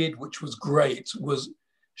she did, which was great, was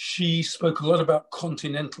she spoke a lot about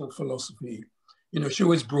continental philosophy. You know, she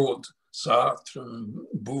always brought Sartre and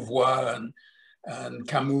Beauvoir and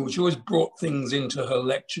Camus. She always brought things into her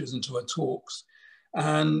lectures, into her talks.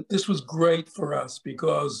 And this was great for us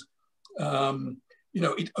because, you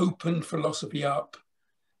know, it opened philosophy up.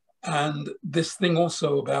 And this thing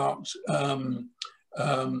also about, you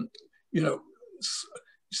know,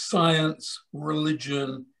 science,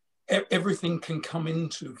 religion, everything can come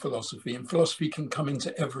into philosophy, and philosophy can come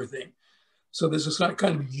into everything. So there's a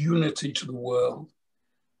kind of unity to the world.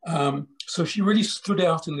 So she really stood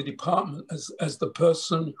out in the department as the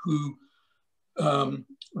person who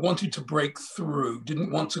wanted to break through,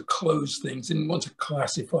 didn't want to close things, didn't want to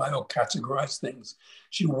classify or categorize things.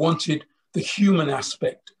 She wanted the human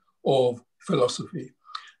aspect of philosophy.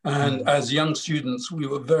 And as young students, we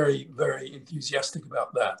were very, very enthusiastic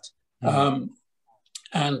about that.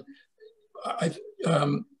 And I,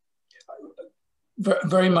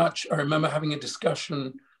 very much, I remember having a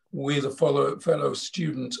discussion with a fellow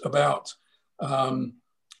student about the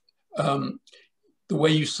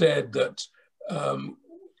way you said that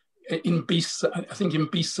in Beasts, I think in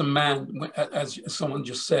Beasts and Man, as someone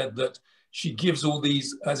just said, that she gives all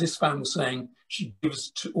these, as Istvan was saying, she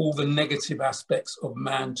gives to all the negative aspects of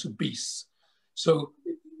man to beasts. So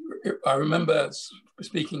I remember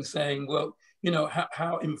speaking, saying, well, you know,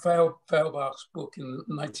 how in Feuerbach's book in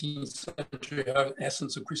the 19th century,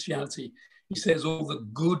 Essence of Christianity, he says all the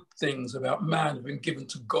good things about man have been given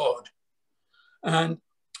to God. And,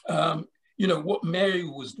 you know, what Mary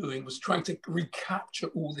was doing was trying to recapture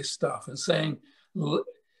all this stuff and saying,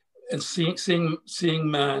 and seeing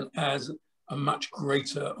man as a much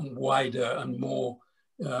greater and wider and more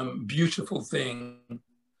beautiful thing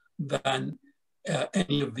than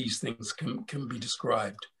any of these things can be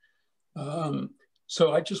described.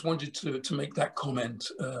 So I just wanted to make that comment,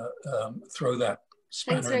 throw that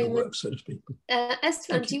spanner in the works, so to speak.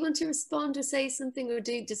 Istvan, do you want to respond or say something, or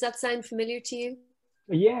does that sound familiar to you?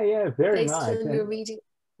 Yeah, very Based much. on your reading.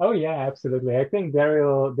 Oh yeah, absolutely. I think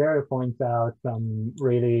Daryl points out some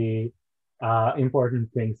really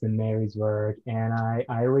important things in Mary's work, and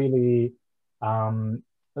I really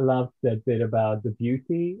loved that bit about the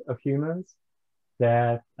beauty of humans.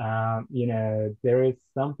 That you know, there is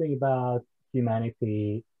something about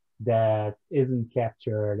humanity that isn't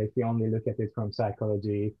captured if you only look at it from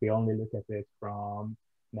psychology, if you only look at it from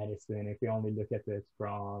medicine, if you only look at it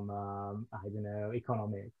from I don't know,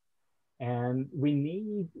 economics. And we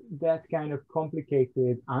need that kind of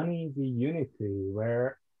complicated, uneasy unity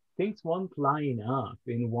where things won't line up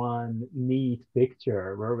in one neat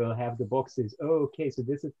picture where we'll have the boxes. Oh, okay, so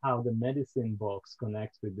this is how the medicine box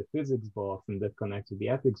connects with the physics box, and that connects with the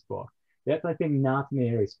ethics box. That's, I think, not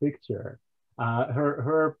Mary's picture.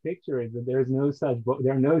 Her picture is that there are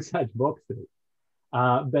no such boxes.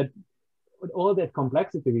 But with all that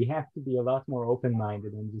complexity, we have to be a lot more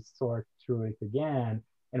open-minded and just sort through it again.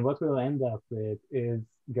 And what we'll end up with is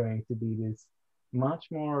going to be this much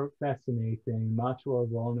more fascinating, much more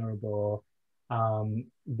vulnerable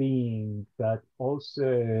being, but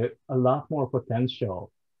also a lot more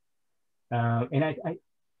potential. And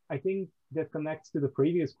I think that connects to the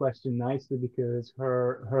previous question nicely, because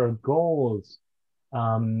her goals,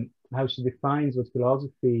 how she defines what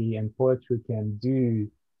philosophy and poetry can do,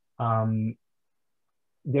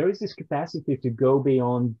 there is this capacity to go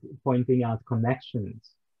beyond pointing out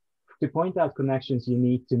connections. To point out connections, you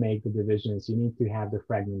need to make the divisions, you need to have the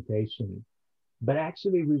fragmentation. But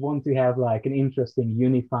actually, we want to have like an interesting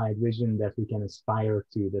unified vision that we can aspire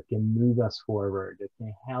to, that can move us forward, that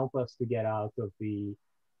can help us to get out of the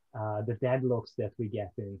deadlocks that we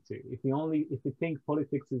get into. If we think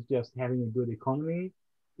politics is just having a good economy,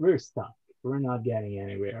 we're stuck. We're not getting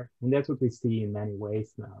anywhere. And that's what we see in many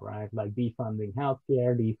ways now, right? Like defunding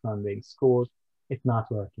healthcare, defunding schools, it's not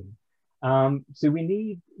working. So we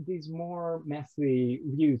need these more messy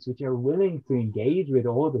views which are willing to engage with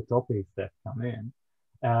all the topics that come in.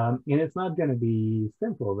 And it's not going to be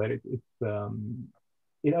simple, but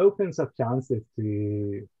it opens up chances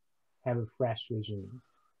to have a fresh vision.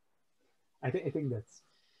 I think that's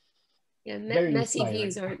messy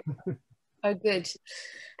views are good.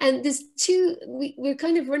 And there's we're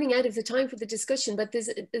kind of running out of the time for the discussion, but there's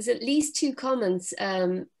at least two comments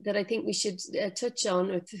that I think we should touch on,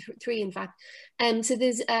 or three in fact. So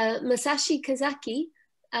there's Masashi Kazaki.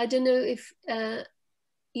 I don't know if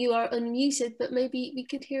you are unmuted, but maybe we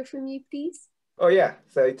could hear from you, please. Oh yeah,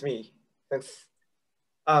 so it's me. Thanks.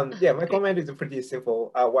 Yeah, my comment is pretty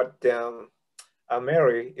simple. What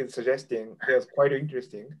Mary is suggesting is quite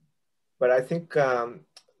interesting, but I think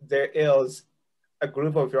there is a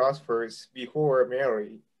group of philosophers before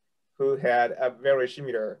Mary who had a very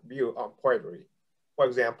similar view on poetry. For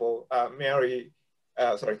example,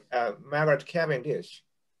 Margaret Cavendish,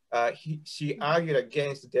 she argued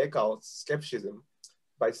against Descartes' skepticism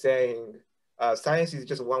by saying science is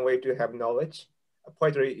just one way to have knowledge.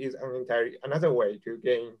 Poetry is another way to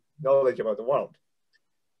gain knowledge about the world.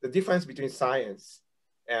 The difference between science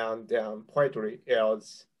and poetry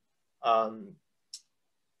is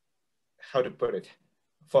how to put it,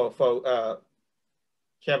 for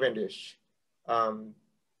Cavendish,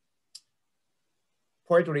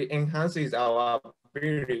 poetry enhances our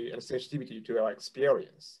ability and sensitivity to our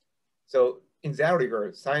experience. So in that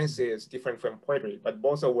regard, science is different from poetry, but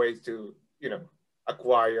both are ways to,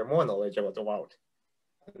 acquire more knowledge about the world.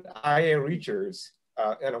 I.A. Richards,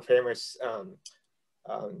 famous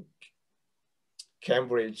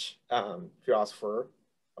Cambridge philosopher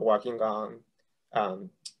working on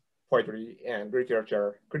poetry and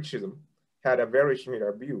literature criticism had a very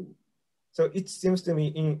similar view. So it seems to me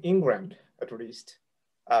in England, at least,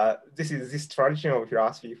 this tradition of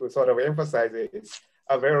philosophy who sort of emphasizes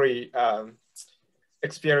a very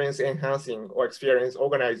experience enhancing or experience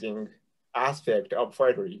organizing aspect of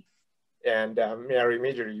poetry. And Mary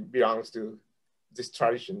Midgley belongs to this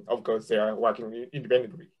tradition. Of course, they are working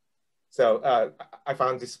independently. So I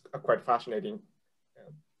found this quite fascinating.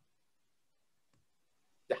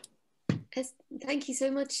 Yeah. Thank you so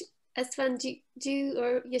much. Istvan, do you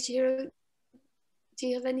or Yasuhiro, do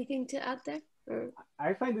you have anything to add there? Or?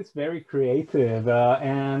 I find this very creative,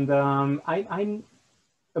 and I'm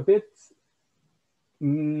a bit.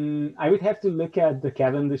 I would have to look at the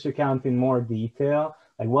Cavendish account in more detail,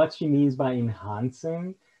 like what she means by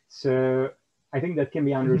enhancing. So I think that can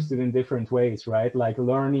be understood in different ways, right? Like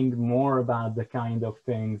learning more about the kind of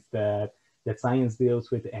things that science deals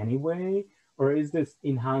with anyway, or is this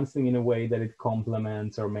enhancing in a way that it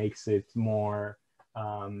complements or makes it more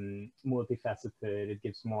multifaceted, it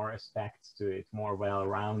gives more aspects to it, more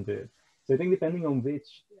well-rounded. So I think depending on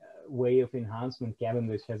which way of enhancement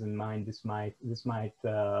Cavendish has in mind, this might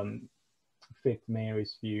fit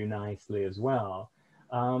Mary's view nicely as well.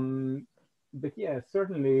 But yeah,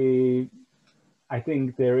 certainly, I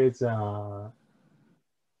think there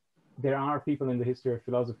are people in the history of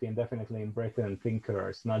philosophy, and definitely in Britain,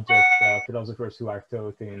 thinkers, not just philosophers who are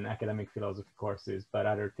taught in academic philosophy courses, but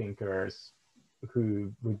other thinkers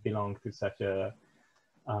who would belong to such a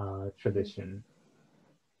tradition.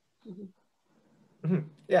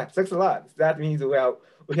 Yeah, thanks a lot. That means, well,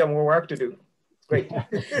 we have more work to do. Great.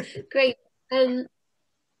 Great.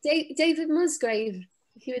 David Musgrave,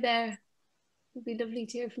 if you're there, it'd be lovely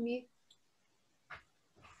to hear from you.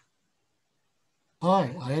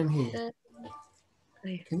 Hi, I am here.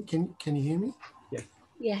 Can you hear me? Yes.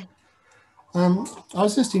 Yeah. I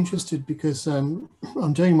was just interested because I'm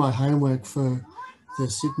doing my homework for the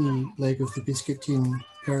Sydney leg of the Biscuit Tin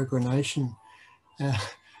peregrination.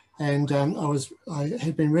 And I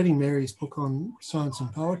had been reading Mary's book on science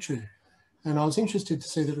and poetry, and I was interested to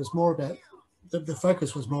see that it was more about, the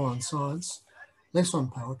focus was more on science, less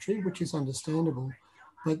on poetry, which is understandable.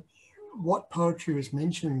 But what poetry was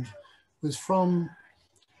mentioned was from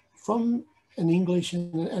an English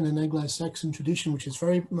and an Anglo-Saxon tradition, which is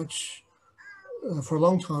very much, for a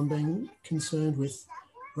long time, been concerned with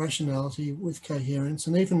rationality, with coherence,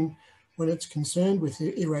 and even when it's concerned with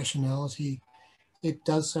irrationality, it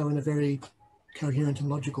does so in a very coherent and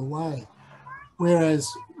logical way. Whereas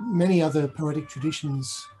many other poetic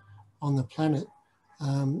traditions on the planet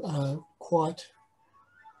are quite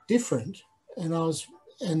different, and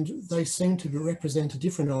they seem to represent a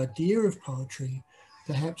different idea of poetry,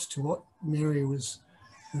 perhaps to what Mary was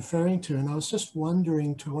referring to. And I was just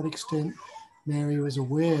wondering to what extent Mary was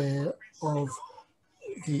aware of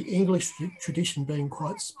the English tradition being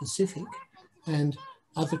quite specific, and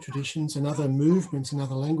other traditions and other movements in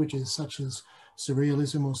other languages, such as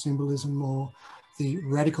surrealism or symbolism, or the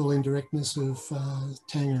radical indirectness of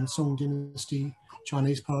Tang and Song dynasty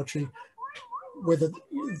Chinese poetry, whether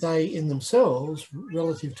they in themselves,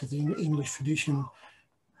 relative to the English tradition,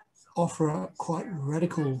 offer up quite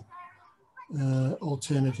radical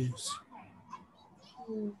alternatives.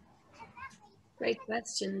 Great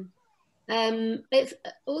question. If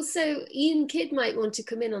also Ian Kidd might want to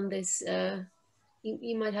come in on this.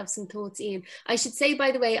 You might have some thoughts, Ian. I should say,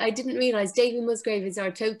 by the way, I didn't realize David Musgrave is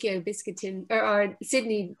our Tokyo Biscuit Tin, or our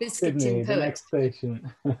Sydney Biscuit Tin poet. The next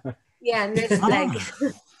station. Yeah, next leg.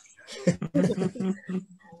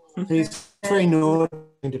 He's very naughty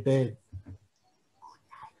to bed.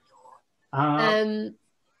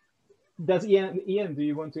 Does Ian, do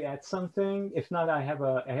you want to add something? If not, I have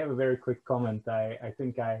a very quick comment. I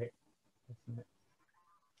think I.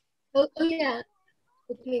 Oh yeah.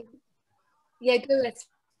 Okay. Yeah, go ahead.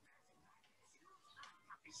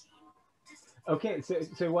 Okay,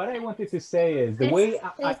 so what I wanted to say is the way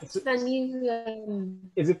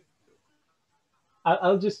is it.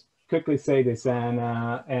 I'll just quickly say this,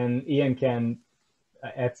 and Ian can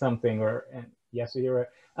add something, or Yasuhiro.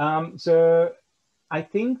 So I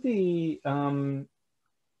think the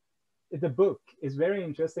book is very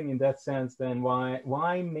interesting in that sense. Then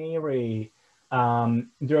why Mary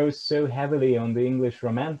draws so heavily on the English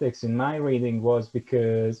Romantics in my reading was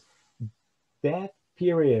because that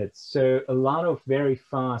period saw a lot of very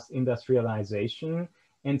fast industrialization,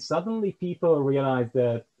 and suddenly people realized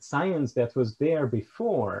that science that was there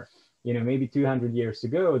before, maybe 200 years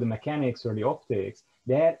ago, the mechanics or the optics,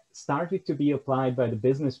 that started to be applied by the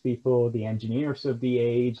business people, the engineers of the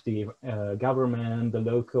age, the government, the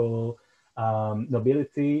local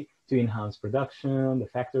nobility, to enhance production, the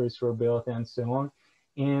factories were built, and so on.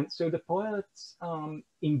 And so the poets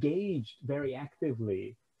engaged very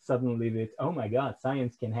actively suddenly with, oh my God,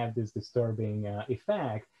 science can have this disturbing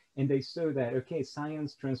effect. And they saw that, okay,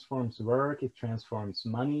 science transforms work, it transforms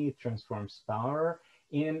money, it transforms power,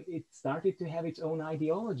 and it started to have its own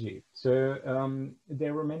ideology. So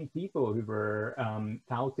there were many people who were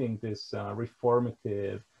touting this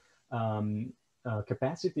reformative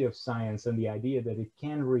capacity of science and the idea that it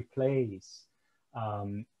can replace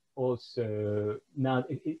also,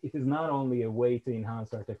 it is not only a way to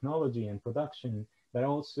enhance our technology and production, but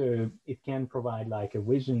also it can provide like a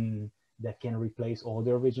vision that can replace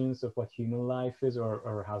older visions of what human life is,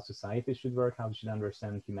 or how society should work, how we should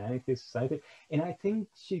understand humanity, society. And I think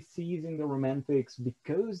she sees in the Romantics,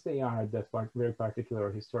 because they are at that very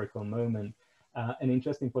particular historical moment, an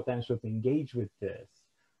interesting potential to engage with this.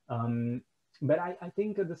 But I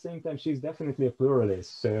think at the same time, she's definitely a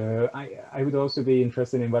pluralist. So I would also be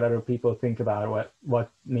interested in what other people think about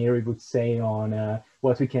what Mary would say on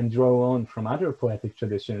what we can draw on from other poetic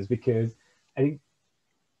traditions, because I think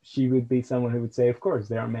she would be someone who would say, of course,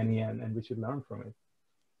 there are many and we should learn from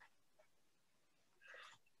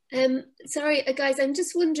it. Sorry, guys, I'm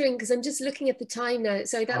just wondering, because I'm just looking at the time now.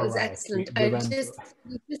 Sorry, that was right. excellent.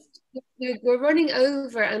 We're running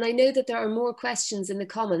over, and I know that there are more questions in the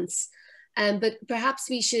comments. But perhaps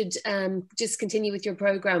we should just continue with your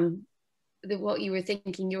program, what you were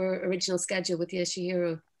thinking, your original schedule with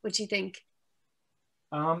Yasuhiro. What do you think?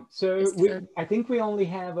 I think we only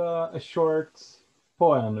have a short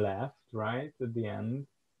poem left, right, at the end.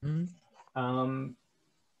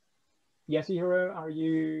 Yasuhiro, are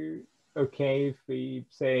you okay if we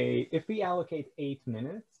say, if we allocate 8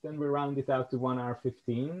 minutes, then we round it out to 1 hour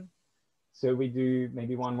 15. So we do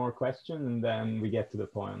maybe one more question and then we get to the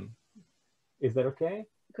poem. Is that okay?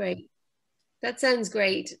 Great. That sounds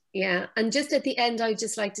great. Yeah. And just at the end, I'd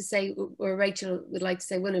just like to say, or Rachel would like to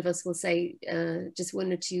say, one of us will say just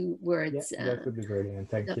 1 or 2 words. Yeah, that would be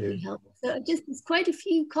brilliant. Thank you. So just, there's quite a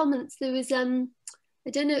few comments. There was, I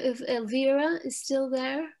don't know if Elvira is still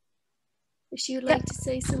there. If she would like to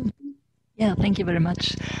say something. Yeah, thank you very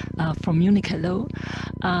much. From Munich, hello.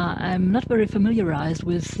 I'm not very familiarized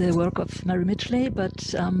with the work of Mary Midgley,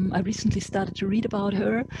 but I recently started to read about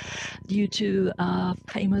her due to a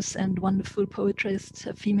famous and wonderful poetess,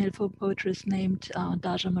 a female poetess named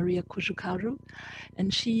Daja Maria Kujukaru.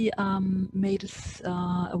 And she made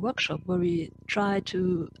a workshop where we tried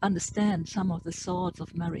to understand some of the thoughts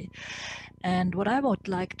of Mary. And what I would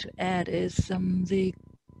like to add is the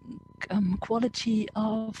quality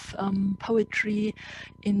of poetry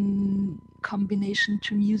in combination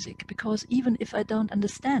to music, because even if I don't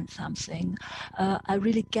understand something, I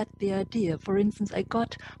really get the idea. For instance, I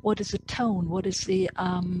got what is the tone, what is the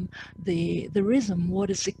rhythm, what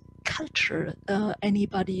is the culture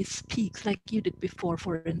anybody speaks, like you did before,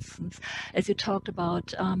 for instance. As you talked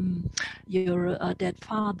about your dead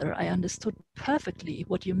father, I understood perfectly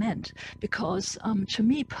what you meant, because to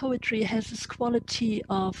me, poetry has this quality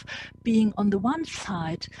of being on the one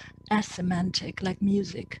side asemantic, like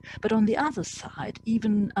music, but on the other side,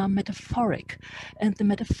 even metaphoric. And the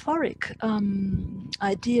metaphoric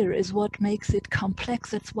idea is what makes it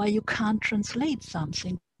complex. That's why you can't translate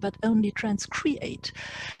something, but only transcreate.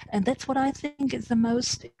 And that's what I think is the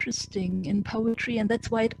most interesting in poetry. And that's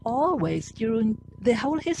why it always, during the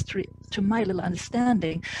whole history, to my little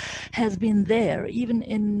understanding, has been there, even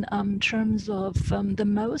in terms of the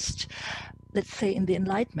most, let's say, in the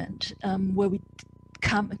Enlightenment, where we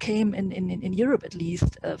came in Europe, at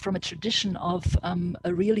least, from a tradition of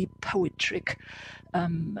a really poetic,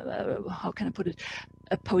 how can I put it,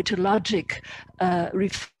 a poetologic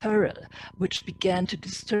referral, which began to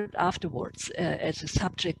disturb afterwards as a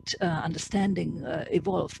subject understanding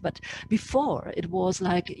evolved. But before, it was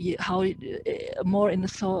like how more in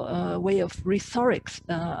the way of rhetorics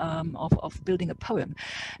of building a poem.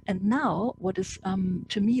 And now, what is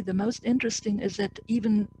to me the most interesting is that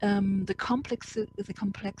even the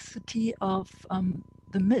complexity of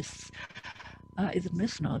the myths, is it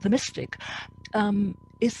myth? No, the mystic,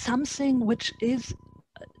 is something which is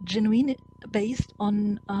genuine, based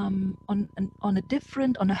on a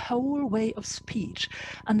different, on a whole way of speech,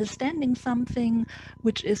 understanding something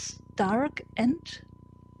which is dark and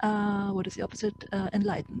what is the opposite?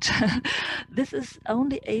 Enlightened. This is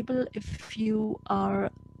only able if you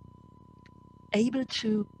are able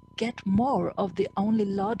to get more of the only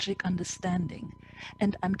logic understanding.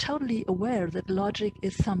 And I'm totally aware that logic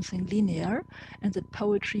is something linear and that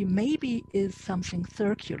poetry maybe is something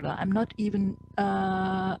circular. I'm not even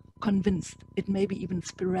convinced. It may be even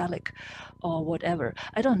spiralic or whatever.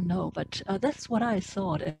 I don't know, but that's what I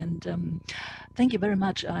thought. And thank you very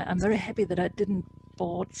much. I'm very happy that I didn't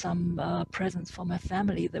bought some presents for my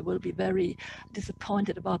family. They will be very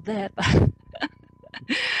disappointed about that.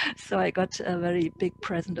 So I got a very big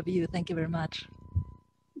present of you. Thank you very much.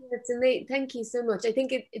 That's amazing. Thank you so much. I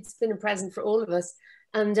think it's been a present for all of us.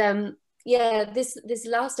 And yeah, this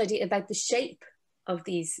last idea about the shape of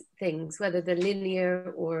these things, whether they're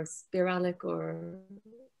linear or spiralic, or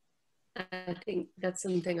I think that's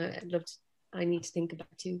something I need to think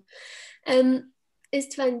about too.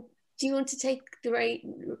 Istvan, do you want to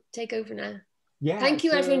take over now? Yeah. Thank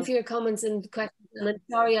you everyone for your comments and questions. And I'm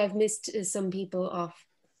sorry I've missed some people off.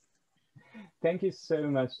 Thank you so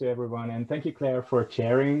much to everyone. And thank you, Claire, for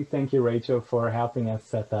chairing. Thank you, Rachel, for helping us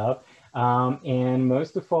set up. And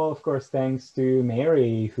most of all, of course, thanks to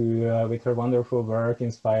Mary, who with her wonderful work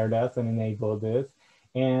inspired us and enabled this.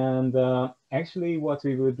 And actually what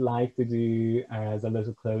we would like to do as a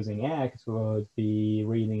little closing act would be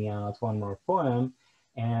reading out one more poem.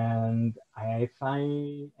 And if I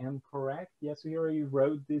am correct, Yasuhiro, you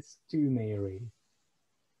wrote this too, Mary.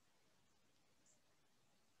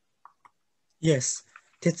 Yes.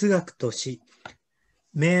 哲学と詩、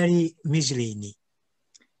メアリー・ミジリーに、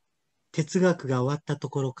哲学が終わったと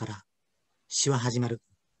ころから詩は始まる。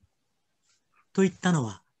と言ったの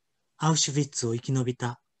は、アウシュビッツを生き延び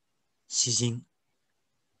た詩人。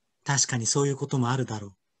確かにそういうこともあるだろ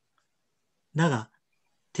う。だが、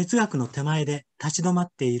哲学の手前で立ち止まっ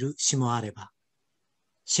ている詩もあれば、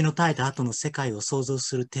詩の絶えた後の世界を想像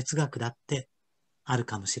する哲学だってある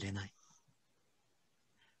かもしれない。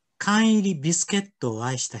缶入りビスケットを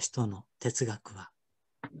愛した人の哲学は、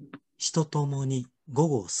詩と共に午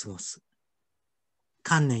後を過ごす。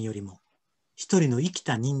観念よりも一人の生き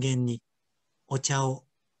た人間にお茶を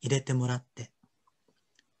入れてもらって。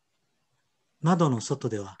窓の外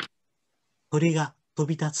では鳥が飛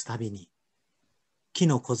び立つたびに、木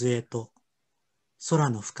の梢と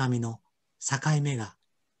空の深みの境目が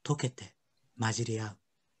溶けて混じり合う。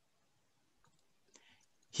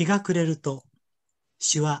日が暮れると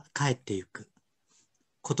詩は帰ってゆく。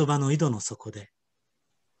言葉の井戸の底で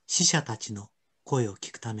死者たちの声を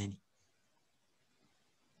聞くために。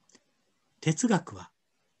哲学は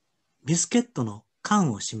ビスケットの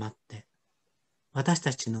缶をしまって私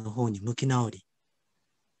たちの方に向き直り、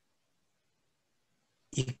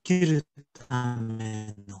生きるた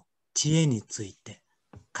めの知恵について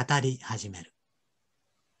語り始める。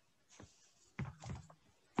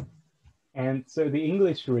And so the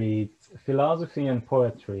English reads, Philosophy and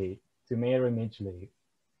Poetry to Mary Midgley.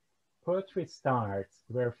 Poetry starts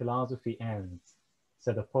where philosophy ends,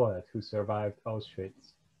 said a poet who survived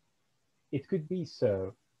Auschwitz. It could be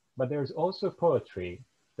so, but there's also poetry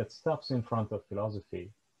that stops in front of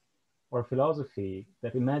philosophy, or philosophy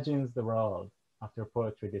that imagines the world after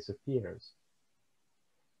poetry disappears.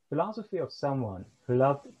 Philosophy of someone who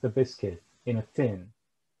loved the biscuit in a tin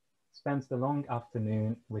spends the long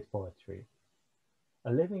afternoon with poetry.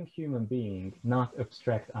 A living human being, not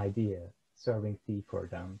abstract idea, serving tea for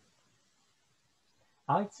them.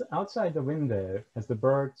 Outside the window, as the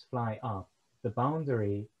birds fly up, the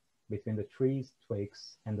boundary between the trees'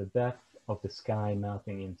 twigs and the depth of the sky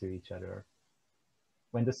melting into each other.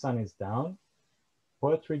 When the sun is down,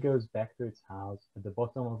 poetry goes back to its house at the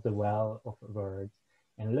bottom of the well of words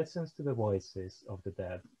and listens to the voices of the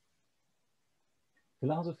dead.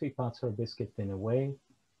 Philosophy puts her biscuit tin away,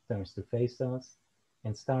 turns to face us,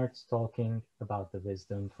 and starts talking about the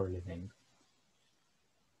wisdom for living.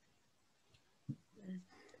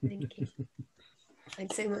 Thank you.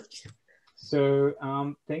 Thanks so much.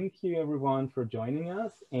 So thank you everyone for joining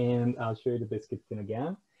us, and I'll show you the biscuit tin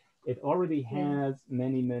again. It already has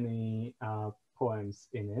many poems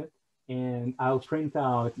in it, and I'll print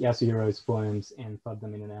out Yasuhiro's poems and put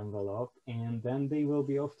them in an envelope, and then they will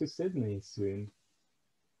be off to Sydney soon.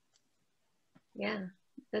 Yeah,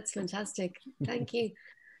 that's fantastic. Thank you.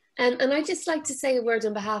 And I'd just like to say a word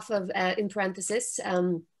on behalf of, in parenthesis,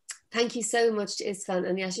 thank you so much to Istvan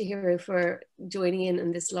and Yasuhiro for joining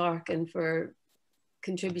in this lark and for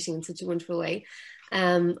contributing in such a wonderful way.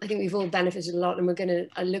 I think we've all benefited a lot, and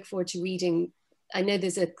I look forward to reading. I know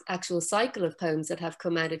there's an actual cycle of poems that have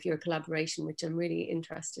come out of your collaboration, which I'm really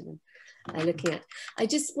interested in looking at. I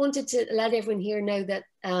just wanted to let everyone here know that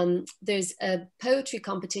there's a poetry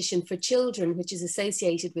competition for children, which is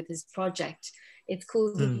associated with this project. It's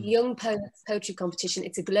called the Young Poets Poetry Competition.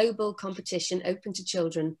 It's a global competition open to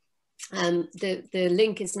children. The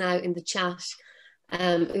link is now in the chat.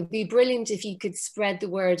 It would be brilliant if you could spread the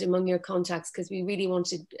word among your contacts, because we really want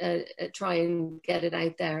to try and get it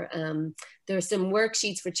out there. There are some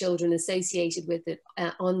worksheets for children associated with it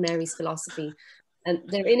on Mary's philosophy, and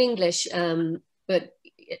they're in English, but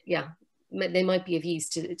yeah, they might be of use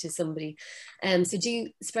to somebody. So do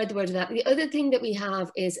spread the word of that. The other thing that we have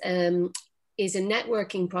is a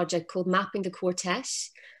networking project called Mapping the Quartet.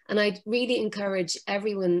 And I'd really encourage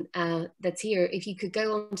everyone that's here, if you could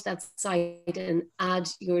go onto that site and add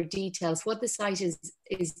your details. What the site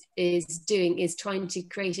is doing is trying to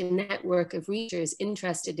create a network of readers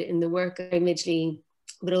interested in the work of Mary Midgley,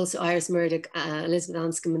 but also Iris Murdoch, Elizabeth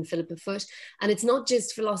Anscombe and Philippa Foot. And it's not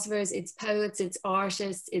just philosophers, it's poets, it's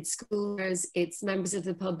artists, it's schoolers, it's members of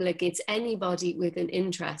the public, it's anybody with an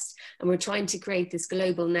interest. And we're trying to create this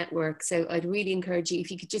global network. So I'd really encourage you,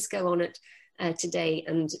 if you could just go on it today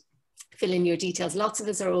and fill in your details. Lots of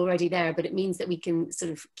us are already there, but it means that we can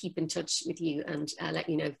sort of keep in touch with you and let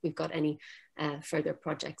you know if we've got any further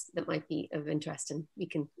projects that might be of interest, and we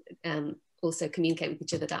can also communicate with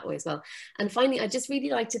each other that way as well. And finally, I'd just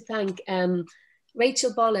really like to thank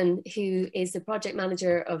Rachel Bollen, who is the project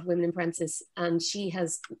manager of Women in Parenthesis, and she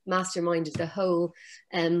has masterminded the whole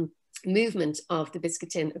movement of the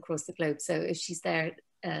Biscuit Tin across the globe. So if she's there,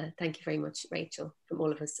 thank you very much, Rachel, from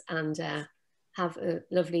all of us, and have a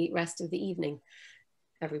lovely rest of the evening,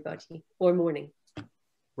 everybody, or morning.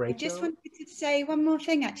 Rachel? I just wanted to say one more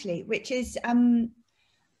thing, actually, which is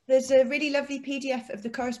there's a really lovely PDF of the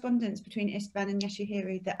correspondence between Istvan and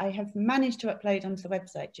Yasuhiro that I have managed to upload onto the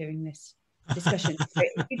website during this discussion. So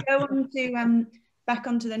if you go on to back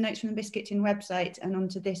onto the Notes from the Biscuit Tin website and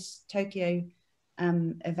onto this Tokyo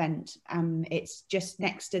event, it's just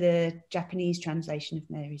next to the Japanese translation of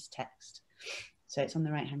Mary's text. So it's on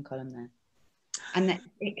the right-hand column there. And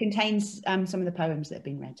it contains some of the poems that have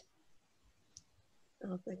been read.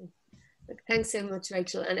 Oh, brilliant. Thanks so much,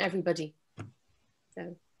 Rachel, and everybody.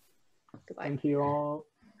 So, goodbye. Thank you all.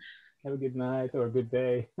 Have a good night or a good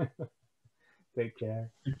day. Take care.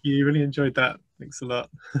 Thank you. Really enjoyed that. Thanks a lot.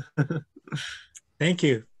 Thank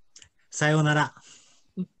you. さようなら。